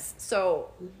famous.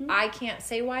 So I can't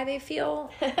say why they feel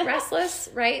restless,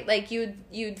 right? Like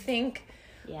you'd think,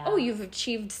 oh, you've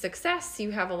achieved success.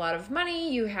 You have a lot of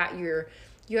money. You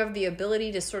have the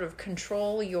ability to sort of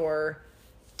control your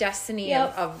destiny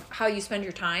of how you spend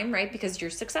your time, right? Because you're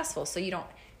successful. So you don't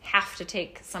have to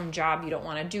take some job you don't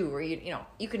want to do, or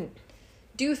you can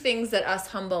do things that us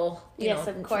humble,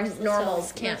 of course,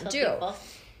 normals can't do. People.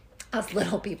 Us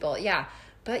little people,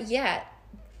 But yet,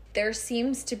 there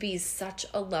seems to be such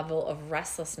a level of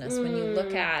restlessness when you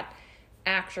look at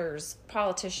actors,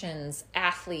 politicians,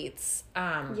 athletes,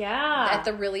 at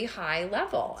the really high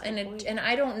level. And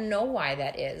I don't know why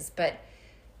that is, but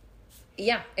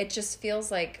it just feels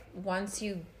like once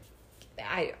you,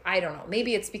 I don't know,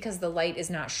 maybe it's because the light is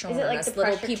not shown on us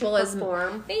little people as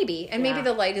maybe, and maybe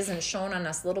the light isn't shown on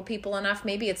us little people enough.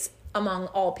 Maybe it's among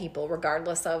all people,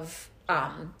 regardless of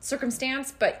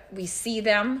circumstance, but we see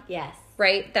them. Yes.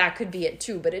 Right? That could be it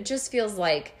too, but it just feels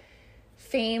like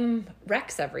fame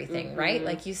wrecks everything, right?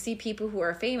 Like, you see people who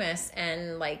are famous,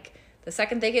 and like the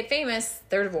second they get famous,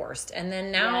 they're divorced, and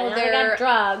then now they got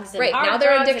drugs, and now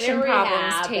their addiction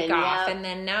problems take and, off, and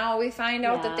then now we find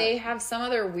out that they have some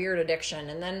other weird addiction,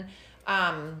 and then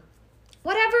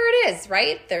whatever it is,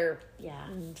 right? They're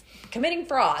committing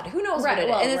fraud. Who knows what it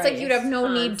is? And it's like you'd have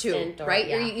no need to, right?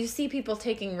 You see people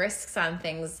taking risks on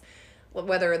things,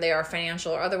 whether they are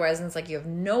financial or otherwise, and it's like you have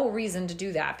no reason to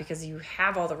do that because you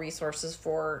have all the resources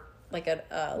for like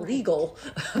a legal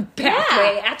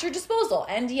pathway at your disposal,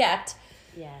 and yet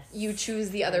you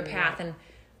choose the other path. And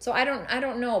so I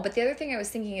don't know. But the other thing I was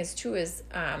thinking is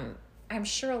I'm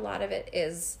sure a lot of it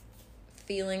is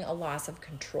feeling a loss of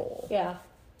control. Yeah.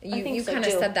 You kind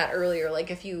of said that earlier, like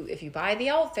if you buy the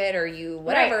outfit or you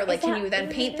whatever, like can you then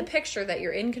paint the picture that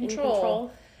you're in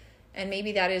control? And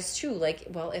maybe that is true. Like,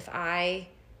 well, if I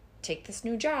take this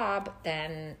new job,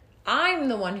 then I'm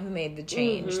the one who made the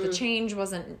change. The change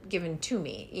wasn't given to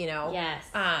me, Yes.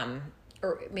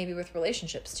 Or maybe with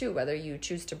relationships too, whether you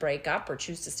choose to break up or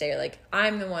choose to stay, like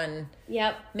I'm the one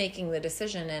making the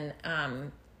decision.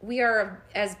 And we are,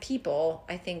 as people,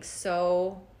 I think,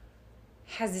 so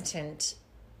hesitant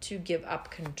to give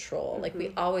up control. Like,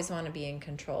 we always want to be in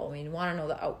control. We want to know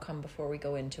the outcome before we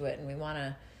go into it, and we want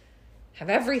to have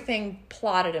everything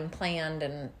plotted and planned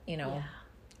and,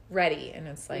 ready. And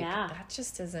it's like, that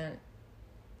just isn't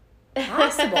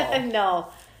possible.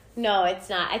 No, it's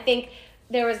not. I think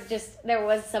there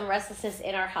was some restlessness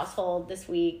in our household this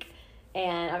week,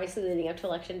 and obviously leading up to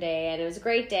Election Day, and it was a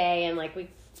great day, and like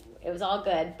it was all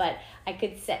good, but I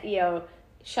could say,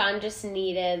 Sean just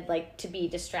needed like to be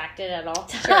distracted at all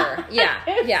times. Sure. Yeah.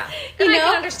 And I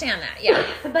can understand that. Yeah.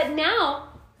 But now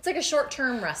it's like a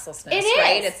short-term restlessness, it is.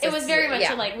 Right? It was very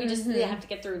much like we just have to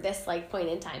get through this like point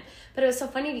in time. But it was so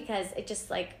funny because it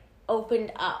just like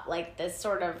opened up like this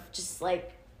sort of just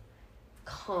like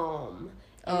calm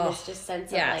and this just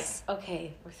sense of like,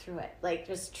 okay, we're through it. Like,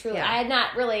 just truly, I had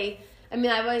not really. I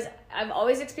mean, I've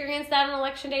always experienced that on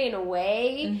Election Day in a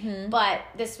way, but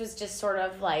this was just sort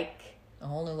of like a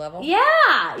whole new level.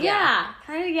 Yeah.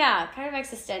 Kind of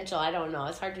existential. I don't know.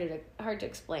 It's hard to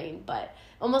explain, but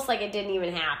almost like it didn't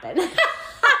even happen.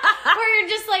 Where you're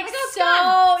just like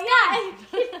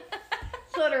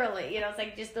literally, it's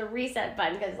like just the reset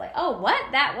button, because like, oh, what?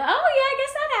 That? Oh, yeah, I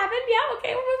guess that happened. Yeah,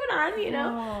 okay, we're moving on.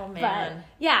 Oh man.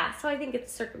 But so I think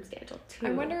it's circumstantial too.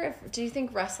 I wonder do you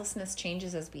think restlessness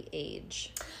changes as we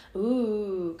age?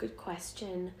 Ooh, good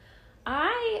question.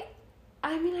 I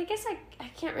I mean, I guess I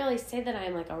can't really say that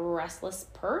I'm like a restless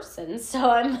person. So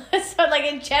like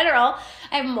in general,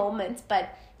 I have moments,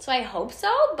 but so I hope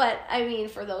so. But I mean,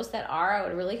 for those that are, I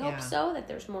would really hope so, that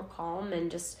there's more calm and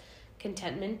just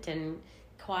contentment and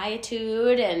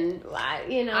quietude and,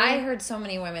 you know. I heard so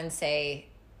many women say,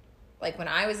 like when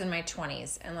I was in my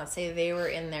 20s, and let's say they were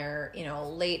in their, you know,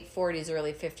 late 40s,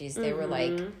 early 50s, they were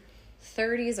like,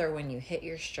 30s are when you hit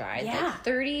your stride. Yeah. Like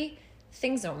 30,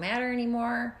 things don't matter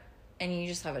anymore. And you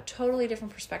just have a totally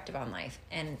different perspective on life.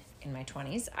 And in my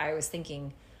 20s, I was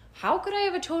thinking, how could I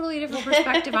have a totally different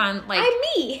perspective on, like... I'm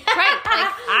me. Right.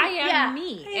 Like, I am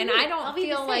me. And I don't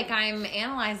feel feel like I'm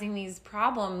analyzing these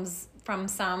problems from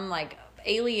some, like,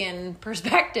 alien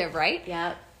perspective, right?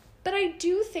 Yeah. But I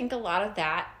do think a lot of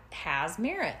that has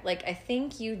merit. Like, I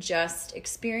think you just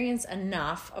experience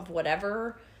enough of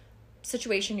whatever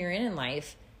situation you're in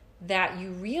life that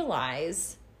you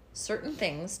realize certain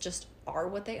things just are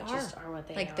what they are. Just are what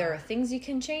they like, are. there are things you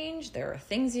can change. There are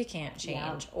things you can't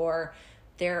change. Or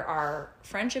there are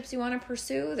friendships you want to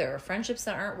pursue. There are friendships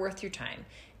that aren't worth your time.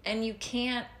 And you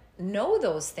can't know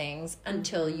those things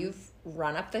until you've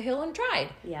run up the hill and tried.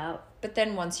 Yeah. But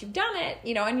then once you've done it,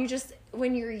 you know, and you just,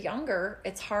 when you're younger,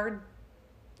 it's hard.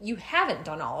 You haven't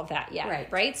done all of that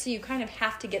yet. Right? So you kind of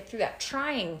have to get through that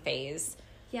trying phase.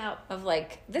 Yeah. Of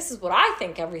like, this is what I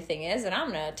think everything is, and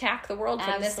I'm going to attack the world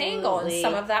from this angle. And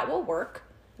some of that will work.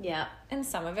 Yeah. And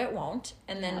some of it won't.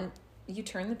 And then you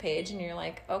turn the page and you're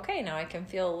like, okay, now I can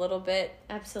feel a little bit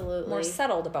more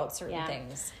settled about certain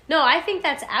things. No, I think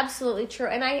that's absolutely true.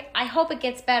 And I hope it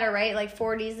gets better, right? Like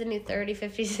 40 is the new 30,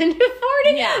 50 is the new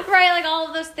 40. Yeah. Right? Like all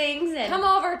of those things. And come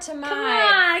over to my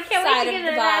I can't wait side to get of the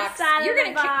into that box. side You're of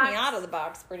going the to kick box. me out of the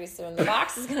box pretty soon. The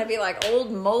box is going to be like old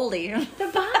and moldy. The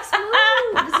box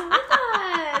moves with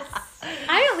us.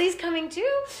 I'm at least coming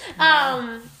too.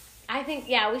 I think,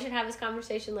 we should have this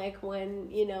conversation like when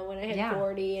I hit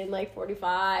 40 and like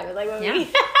 45 and like when we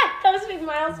hit those big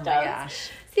milestones. Oh my gosh.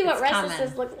 See what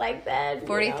restlessness looks like then.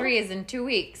 43 is in 2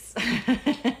 weeks.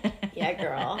 Yeah,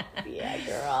 girl.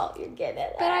 You're getting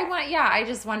it. But I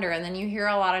just wonder. And then you hear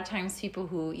a lot of times people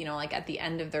who, like at the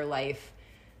end of their life,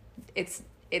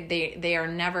 they are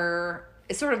never...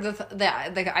 It's sort of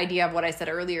the idea of what I said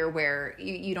earlier where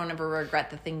you don't ever regret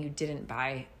the thing you didn't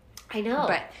buy. I know.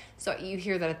 But so you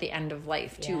hear that at the end of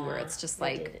life too, where it's just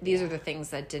like, these are the things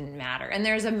that didn't matter. And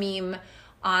there's a meme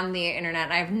on the internet.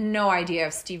 And I have no idea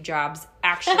if Steve Jobs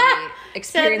actually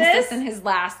experienced this in his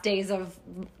last days of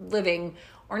living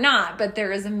or not. But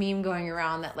there is a meme going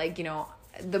around that like,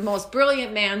 the most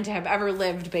brilliant man to have ever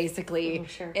lived, basically,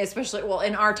 especially,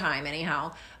 in our time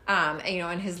anyhow,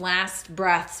 and his last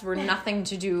breaths were nothing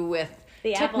to do with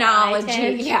the technology.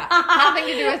 Nothing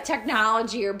to do with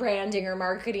technology or branding or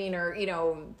marketing or,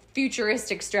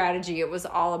 futuristic strategy. It was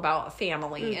all about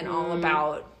family and all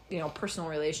about, personal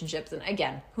relationships. And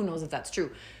again, who knows if that's true?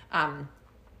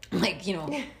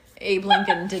 Abe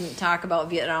Lincoln didn't talk about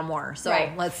Vietnam War. So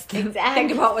let's think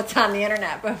about what's on the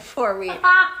internet before we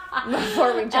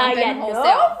jump in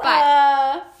wholesale.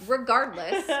 But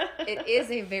regardless, it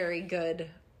is a very good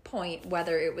point,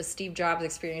 whether it was Steve Jobs'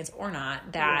 experience or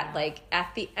not, that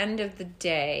at the end of the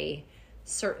day,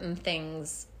 certain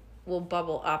things will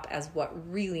bubble up as what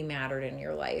really mattered in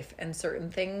your life, and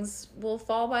certain things will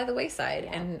fall by the wayside.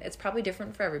 And it's probably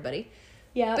different for everybody.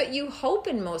 But you hope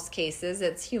in most cases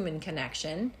it's human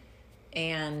connection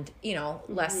and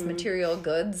less material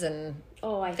goods and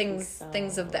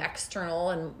things of the external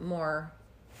and more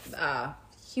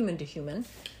human to human.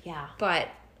 But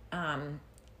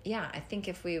I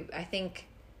think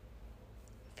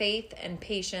faith and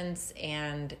patience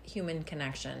and human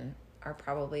connection are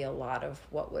probably a lot of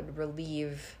what would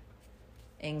relieve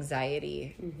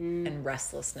anxiety and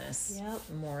restlessness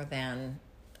more than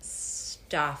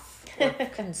stuff or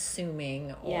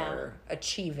consuming or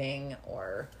achieving,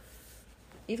 or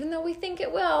even though we think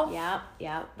it will.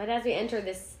 But as we enter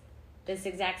this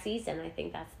exact season, I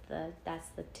think that's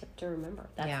the tip to remember.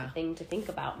 That's the thing to think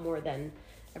about more than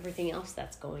everything else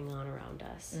that's going on around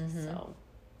us. So,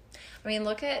 I mean,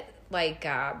 look at like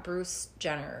Bruce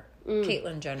Jenner,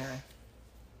 Caitlyn Jenner.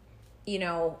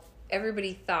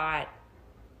 Everybody thought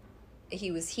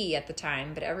he at the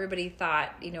time, but everybody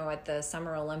thought, at the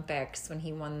Summer Olympics when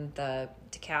he won the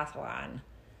decathlon,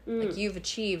 like you've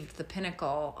achieved the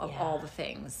pinnacle of all the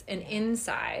things. And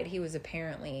inside, he was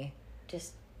apparently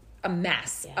just a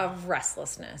mess of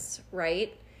restlessness,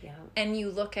 right? And you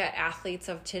look at athletes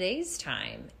of today's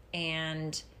time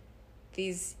and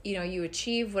these, you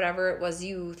achieve whatever it was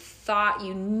you thought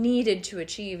you needed to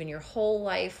achieve and your whole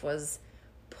life was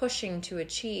pushing to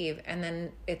achieve, and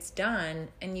then it's done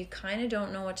and you kind of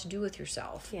don't know what to do with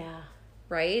yourself.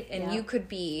 right? And you could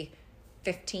be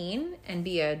 15 and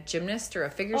be a gymnast or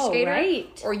a figure skater.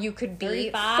 Right. Or you could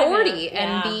be 35 40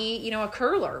 and be, a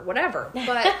curler, whatever.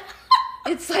 But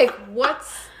it's like,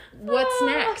 what's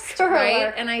next, curler.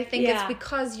 right? And I think it's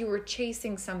because you were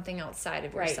chasing something outside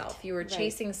of yourself. You were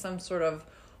chasing some sort of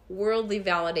worldly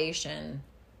validation.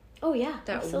 Oh, yeah,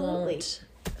 that absolutely. Won't...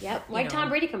 Yep. Why'd Tom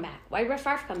Brady come back? Why'd Brett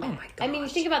Favre come back? Oh my gosh. I mean, you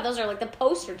think about those are like the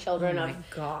poster children of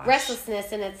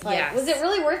restlessness, and it's like, was it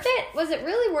really worth it? Was it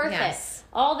really worth it?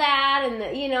 All that, and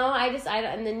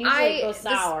and then usually it goes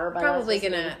sour.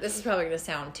 This is probably gonna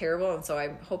sound terrible, and so I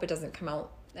hope it doesn't come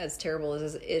out as terrible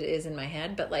as it is in my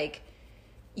head. But like,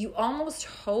 you almost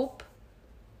hope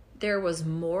there was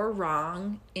more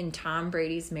wrong in Tom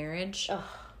Brady's marriage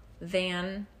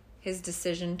than his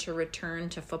decision to return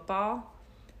to football.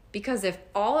 Because if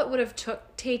all it would have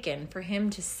taken for him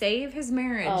to save his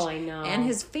marriage and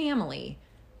his family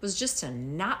was just to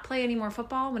not play any more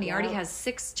football when he already has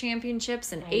 6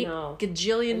 championships and $8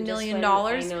 gajillion million.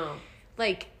 I know.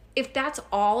 Like, if that's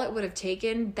all it would have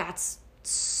taken, that's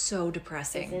so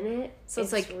depressing. Isn't it? So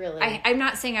it's like, really... I'm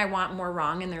not saying I want more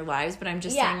wrong in their lives, but I'm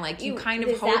just saying, like, you kind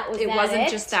of hope it wasn't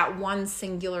just that one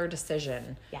singular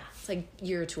decision. Yeah. It's like,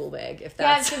 you're a tool bag if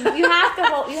that's... Yeah, you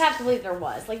have to believe there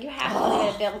was. Like, you have to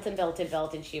believe it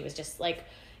built, and she was just like...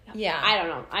 Yeah, I don't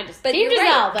know. I just but you're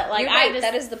right. But like,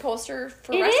 that is the poster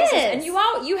for restlessness, and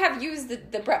you have used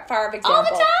the Brett Favre example all the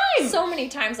time, so many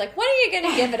times. Like, when are you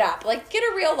going to give it up? Like, get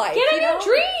a real life, get a new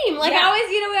dream. Like, we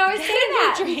always say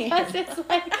that because it's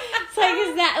like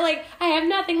is that like I have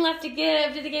nothing left to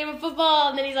give to the game of football,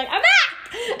 and then he's like, I'm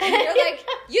back, and you're like,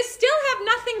 you still have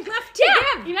nothing left to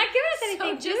give. You're not giving us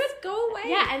anything. So just go away.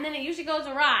 Yeah, and then it usually goes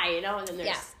awry, and then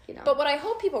there's. But what I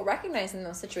hope people recognize in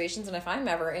those situations, and if I'm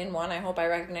ever in one, I hope I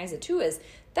recognize it too, is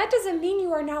that doesn't mean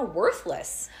you are now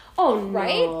worthless. Oh,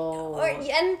 no. Right?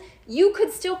 And you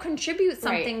could still contribute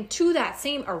something to that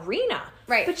same arena.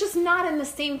 Right. But just not in the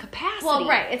same capacity. Well,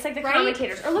 right. It's like the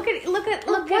commentators. Or look at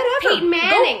whatever. Peyton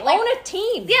Manning. Go own a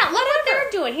team. Yeah, look what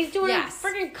they're doing. He's doing a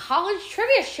freaking college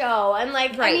trivia show. And I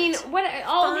mean,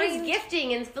 all his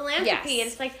gifting and philanthropy. And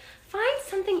it's like, find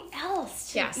something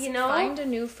else. Find a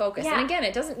new focus. Yeah. And again,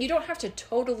 you don't have to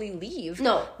totally leave.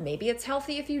 No. Maybe it's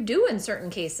healthy if you do in certain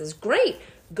cases. Great.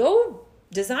 Go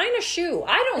design a shoe.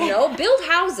 I don't know. Build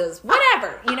houses.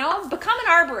 Whatever. Become an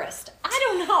arborist. I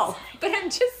don't know. But I'm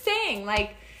just saying,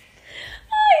 like,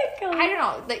 I don't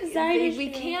know. Like, we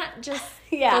can't just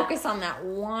focus on that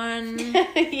one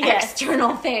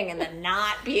external thing and then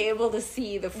not be able to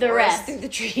see the forest through the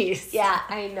trees. Yeah,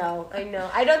 I know.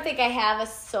 I don't think I have a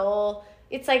soul.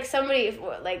 It's like somebody,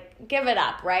 like, give it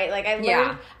up, right? Like, I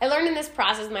learned in this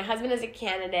process, my husband is a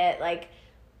candidate, like,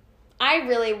 I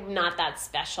really not that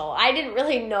special. I didn't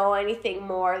really know anything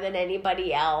more than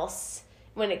anybody else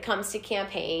when it comes to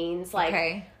campaigns.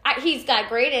 Like, he's got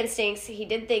great instincts. He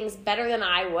did things better than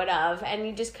I would have. And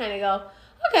you just kind of go,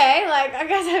 okay, like, I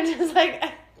guess I'm just like,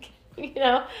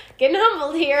 getting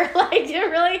humbled here. Like,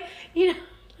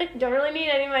 don't really need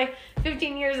any of my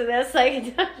 15 years of this.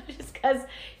 Like, just because,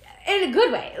 in a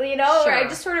good way, Or I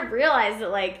just sort of realized that,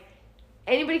 like,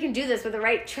 anybody can do this with the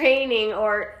right training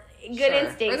or good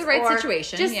instincts. Or the right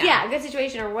situation. Just, a good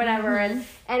situation or whatever. Mm-hmm.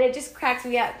 And it just cracks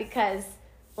me up because,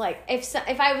 like, if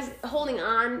I was holding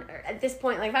on at this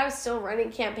point, like, if I was still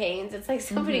running campaigns, it's like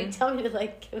somebody tell me to,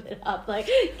 like, give it up, like,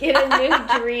 get a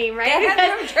new dream, right? Get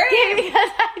a new dream.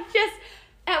 Because I just,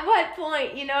 at what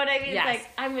point, you know what I mean? Yes. It's like,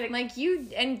 I'm going to... Like,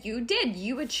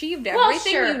 you achieved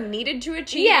everything you needed to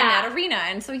achieve in that arena.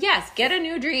 And so, yes, get a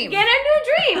new dream. Get a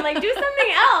new dream. Like, do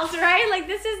something else, right? Like,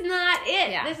 this is not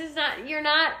it. Yeah. This is not, you're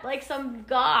not, like, some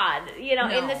god,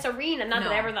 in this arena. Not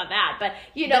that I ever thought that, but,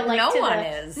 but like, no one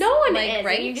is. No one like, is.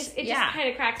 Right? And it just kind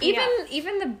of cracks me up.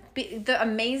 Even the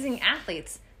amazing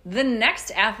athletes. The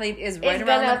next athlete is right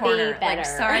around the corner. Like,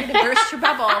 sorry to burst your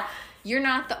bubble. You're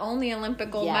not the only Olympic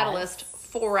gold medalist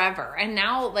forever. And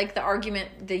now, like,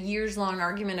 the years-long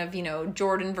argument of,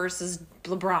 Jordan versus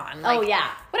LeBron. Like,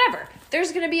 whatever.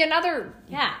 There's going to be another...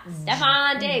 Yeah.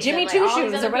 Stephon Diggs. Jimmy Two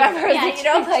Shoes or whatever. Like,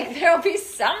 there'll be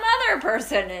some other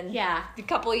person in a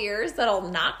couple of years that'll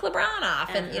knock LeBron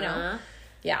off. And,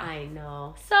 I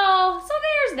know. So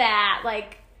there's that.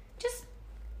 Like, just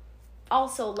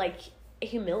also, like,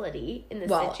 humility in this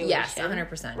situation. Yes,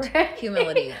 100%. Right?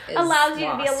 Humility is allows you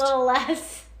lost. To be a little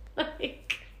less,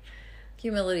 like...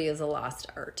 Humility is a lost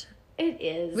art. It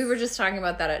is. We were just talking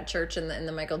about that at church in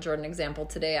the Michael Jordan example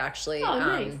today, actually. Oh,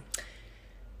 nice.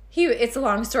 It's a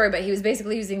long story, but he was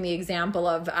basically using the example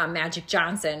of Magic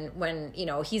Johnson when,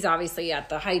 he's obviously at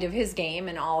the height of his game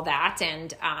and all that,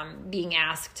 and being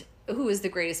asked, who is the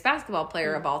greatest basketball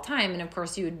player of all time? And of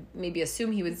course, you would maybe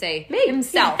assume he would say Me.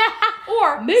 himself.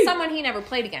 Or someone he never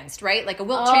played against, right? Like a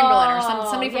Wilt Chamberlain or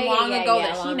somebody from long ago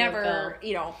that he never,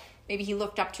 maybe he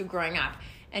looked up to growing up.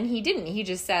 And he didn't. He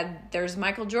just said, there's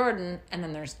Michael Jordan, and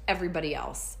then there's everybody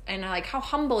else. And like how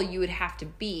humble you would have to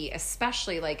be,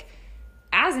 especially like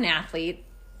as an athlete,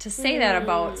 to say that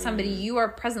about somebody you are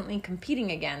presently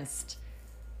competing against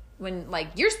when like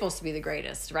you're supposed to be the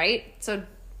greatest, right? So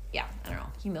yeah, I don't know.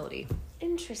 Humility.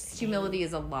 Interesting. Humility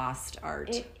is a lost art.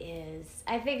 It is.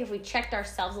 I think if we checked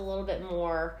ourselves a little bit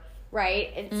more,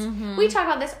 right? It's, we talk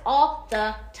about this all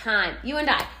the time. You and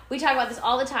I, we talk about this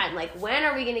all the time. Like, when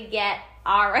are we going to get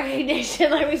our recognition?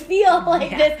 Like, we feel like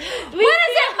this. When is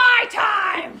it my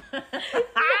time? I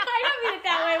don't mean it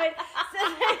that way, but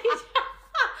sometimes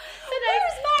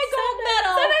where's my gold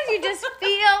medal? Sometimes you just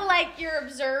feel like you're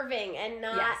observing and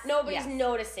not nobody's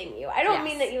noticing you. I don't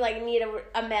mean that you like need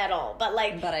a medal, but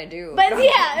like, but I do. But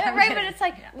yeah, right. But it's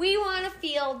like we want to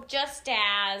feel just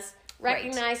as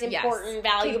recognized, important,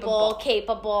 valuable,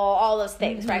 capable, all those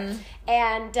things, right?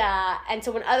 And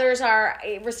so when others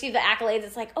receive the accolades,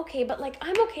 it's like, okay, but like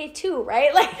I'm okay too,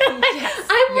 right? Like I'm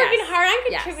working hard, I'm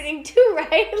contributing too,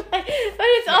 right? Like, but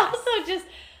it's also just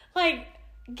like,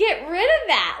 get rid of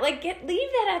that. Like, leave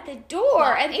that at the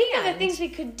door and think of the things we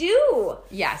could do.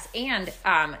 Yes, and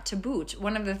to boot,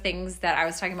 one of the things that I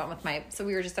was talking about with so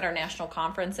we were just at our national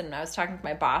conference, and I was talking to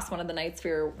my boss one of the nights.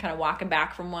 We were kind of walking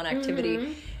back from one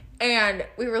activity, and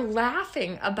we were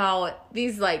laughing about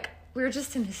these, like, we were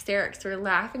just in hysterics. We were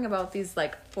laughing about these,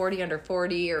 like, 40 under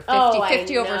 40 or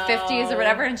 50 over 50s or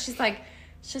whatever, and she's like,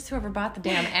 it's just whoever bought the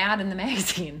damn ad in the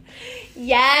magazine.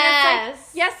 Yes. Like,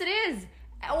 yes, it is.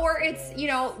 Or it's,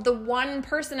 the one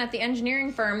person at the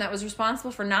engineering firm that was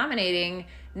responsible for nominated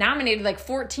like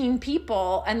 14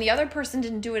 people, and the other person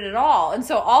didn't do it at all. And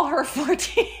so all her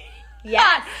 14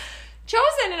 got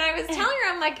chosen. And I was telling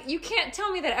her, I'm like, you can't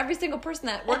tell me that every single person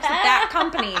that works at that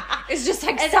company is just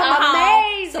like somehow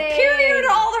superior to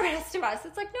all the rest of us.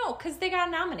 It's like, no, because they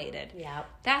got nominated. Yeah.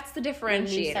 That's the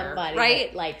differentiator, somebody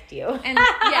right? That liked you. And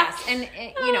yes, and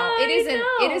it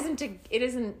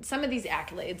isn't, some of these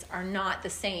accolades are not the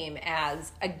same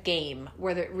as a game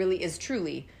where there really is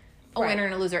truly a winner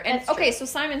and a loser. And so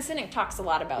Simon Sinek talks a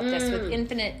lot about this with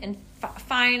infinite and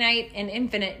finite and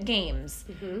infinite games,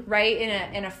 right?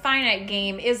 In a finite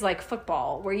game is like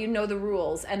football, where you know the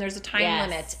rules and there's a time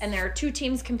limit and there are two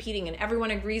teams competing and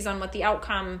everyone agrees on what the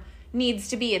outcome needs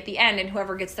to be at the end, and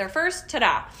whoever gets there first,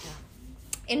 ta-da.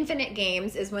 Infinite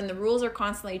games is when the rules are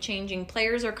constantly changing,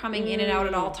 players are coming in and out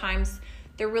at all times.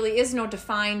 There really is no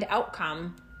defined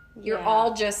outcome. You're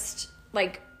all just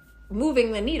like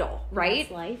moving the needle, right?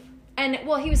 That's life. And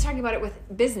he was talking about it with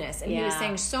business, and he was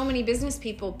saying so many business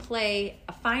people play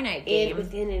a finite game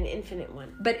within an infinite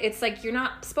one. But it's like you're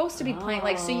not supposed to be playing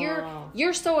like, so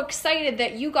you're so excited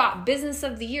that you got business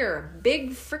of the year,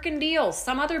 big freaking deal.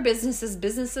 Some other businesses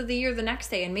business of the year the next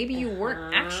day, and maybe you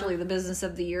weren't actually the business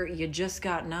of the year, you just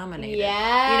got nominated.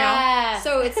 Yeah,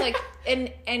 so it's like,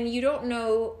 and you don't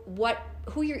know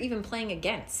who you're even playing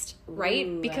against, right?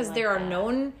 Ooh, because there are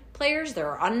known players, there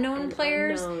are unknown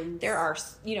players, there are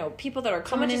people that are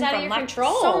coming in from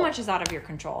control. So much is out of your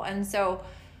control. And so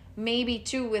maybe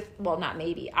too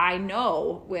I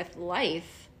know with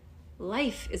life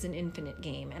is an infinite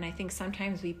game, and I think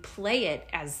sometimes we play it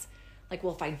as like,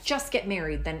 well, if I just get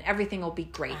married, then everything will be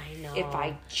great. I know. If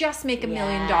I just make $1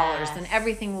 million, then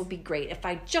everything will be great. If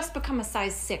I just become a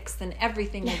size 6, then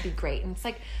everything will be great. And it's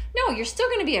like, no, you're still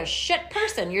going to be a shit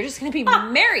person. You're just going to be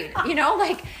married,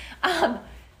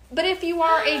 but if you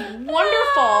are a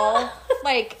wonderful,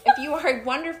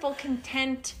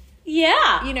 content,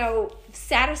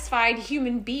 satisfied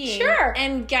human being. Sure.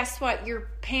 And guess what? Your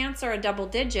pants are a double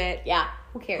digit. Yeah.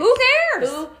 Who cares? Who cares?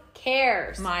 Who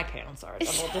cares? My pants are a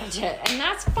double digit. And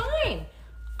that's fine.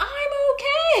 I'm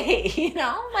okay. You're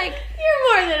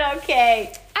more than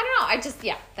okay. I don't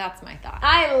know. That's my thought.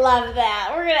 I love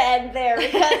that. We're going to end there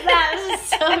because that was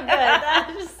so good.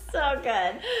 That was so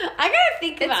good. I got to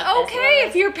think about this. It's okay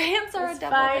if your pants are a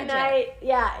double digit.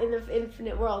 Yeah, in the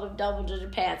infinite world of double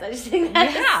digit pants. I just think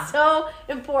that is so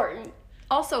important.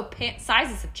 Also,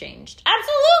 sizes have changed.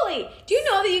 Absolutely. Do you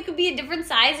know that you could be a different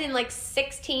size in like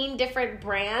 16 different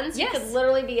brands? Yes. You could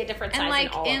literally be a different size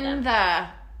in all of them. And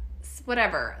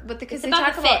whatever, but because they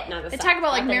talk about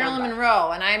like Marilyn Monroe,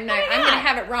 and I'm gonna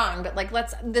have it wrong, but like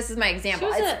this is my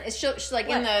example. She's like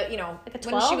in the like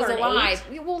when she was alive.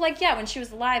 Well, when she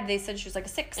was alive, they said she was like a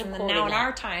 6, and then now in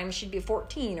our time she'd be a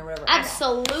 14 or whatever.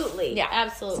 Absolutely,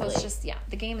 absolutely. So it's just the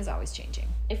game is always changing.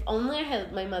 If only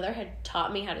my mother had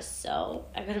taught me how to sew,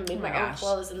 I could have made my own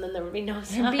clothes, and then there would be no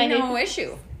size. There'd be no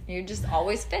issue. You're just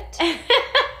always fit.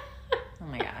 Oh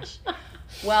my gosh.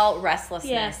 Well, restlessness.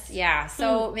 Yes. Yeah.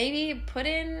 So maybe put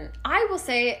in, I will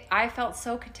say, I felt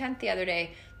so content the other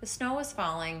day. The snow was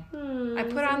falling. I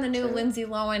put on the new Lindsay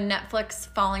Lohan Netflix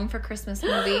Falling for Christmas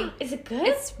movie. Is it good?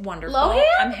 It's wonderful. Lohan?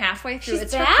 I'm halfway through. She's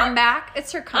It's back? her comeback.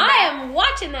 It's her comeback. I am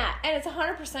watching that. And it's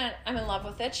 100%, I'm in love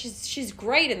with it. She's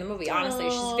great in the movie, honestly.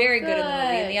 She's very good in the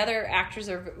movie. And the other actors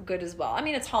are good as well. I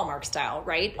mean, it's Hallmark style,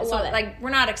 right? I love it. Like,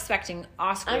 we're not expecting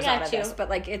Oscars out of you. this, but,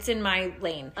 like, it's in my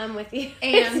lane. I'm with you.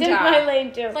 And, it's in my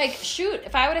lane, too. Like, shoot,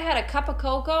 if I would have had a cup of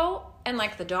cocoa and,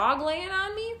 like, the dog laying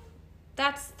on me,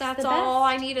 that's all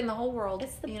I need in the whole world.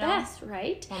 It's the you best,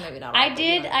 right? Well, maybe not all, I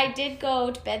did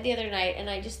go to bed the other night, and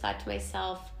I just thought to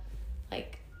myself,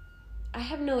 like, I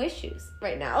have no issues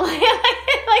right now. Like,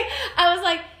 I was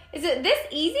like, is it this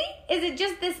easy? Is it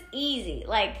just this easy?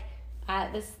 Like,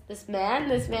 this man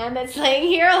that's laying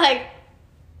here, like,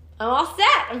 I'm all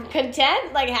set. I'm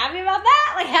content. Like, happy about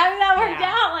that. Like, happy that worked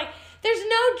out. Like, there's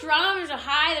no drama. There's no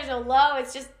high. There's no low.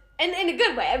 It's just, and in a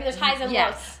good way. I mean, there's highs and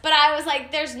lows. But I was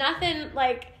like, there's nothing,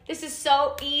 like, this is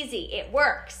so easy. It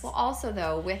works. Well, also,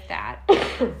 though, with that,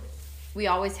 we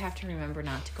always have to remember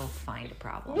not to go find a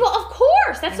problem. Well, of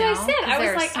course. That's what I said. I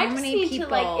was like, so I just need to,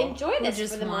 like, enjoy this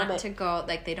just for the want moment. to go,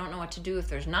 like, they don't know what to do if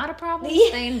there's not a problem.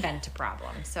 Yeah. They invent a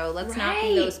problem. So let's not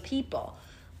be those people.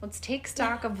 Let's take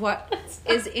stock of what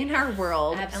is in our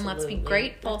world, and let's be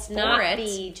grateful for it. Let's not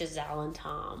be Giselle and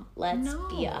Tom. Let's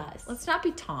be us. Let's not be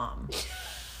Tom.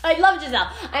 I love Giselle.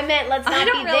 I meant let's not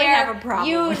be really their have a problem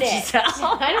unit. with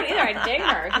Giselle. I don't either. I dig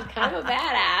her. She's kind of a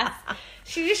badass.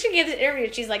 She should give this interview.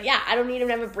 And she's like, yeah, I don't need him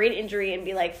to have a brain injury and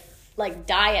be like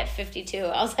die at 52.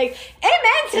 I was like,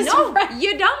 amen, sister. No,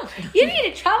 you don't. You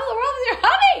need to travel the world with your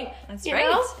hubby. That's you right.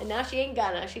 know? And now she ain't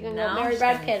gonna. She gonna go marry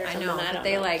Brad Pitt or something. I know, I but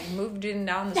they like moved in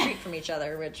down the street from each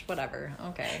other, which whatever.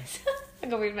 Okay. I'll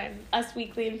go read Us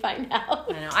Weekly and find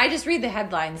out. I know. I just read the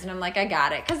headlines and I'm like, I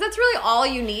got it, because that's really all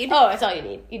you need. Oh, that's all you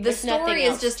need. The story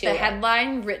is just the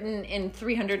headline written in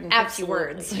 350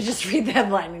 words. So just read the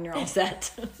headline and you're all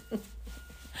set.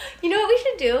 You know what we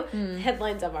should do?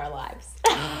 Headlines of our lives.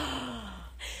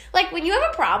 Like, when you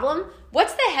have a problem,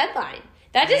 what's the headline?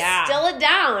 That just still it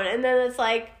down, and then it's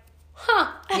like,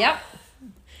 huh. Yep.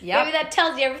 Maybe that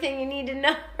tells you everything you need to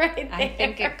know right there. I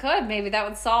think it could. Maybe that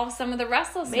would solve some of the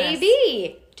restlessness.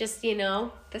 Maybe. Just, you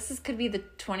know. This could be the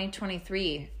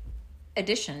 2023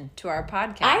 addition to our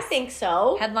podcast. I think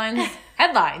so. Headlines.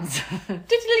 Oh my God.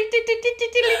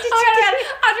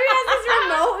 Audrey has this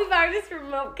remote. We borrowed this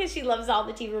remote because she loves all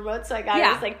the TV remotes. So I got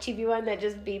this like cheapy one that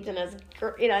just beeps and has,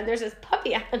 you know, and there's this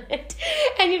puppy on it.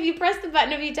 And if you press the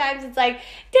button a few times, it's like,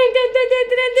 dun, dun, dun, dun,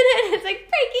 dun, dun, dun, and it's like,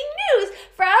 breaking news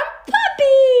from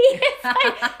Puppy. It's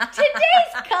like,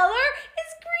 today's color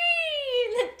is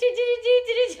green.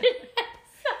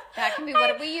 That can be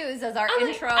what we use as our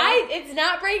intro. It's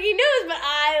not breaking news, but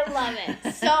I love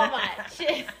it so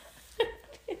much.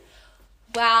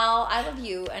 Well, I love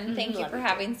you, and thank you for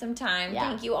having some time. Yeah.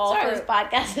 Thank you all Sorry, for... this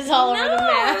podcast is all over the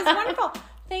map. It was wonderful.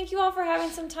 Thank you all for having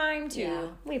some time to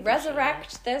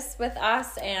resurrect this with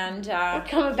us, and we're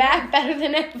coming back better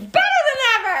than ever. Better than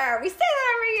ever! We say that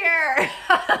every year.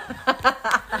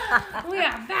 We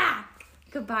are back.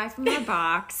 Goodbye from our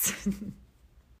box.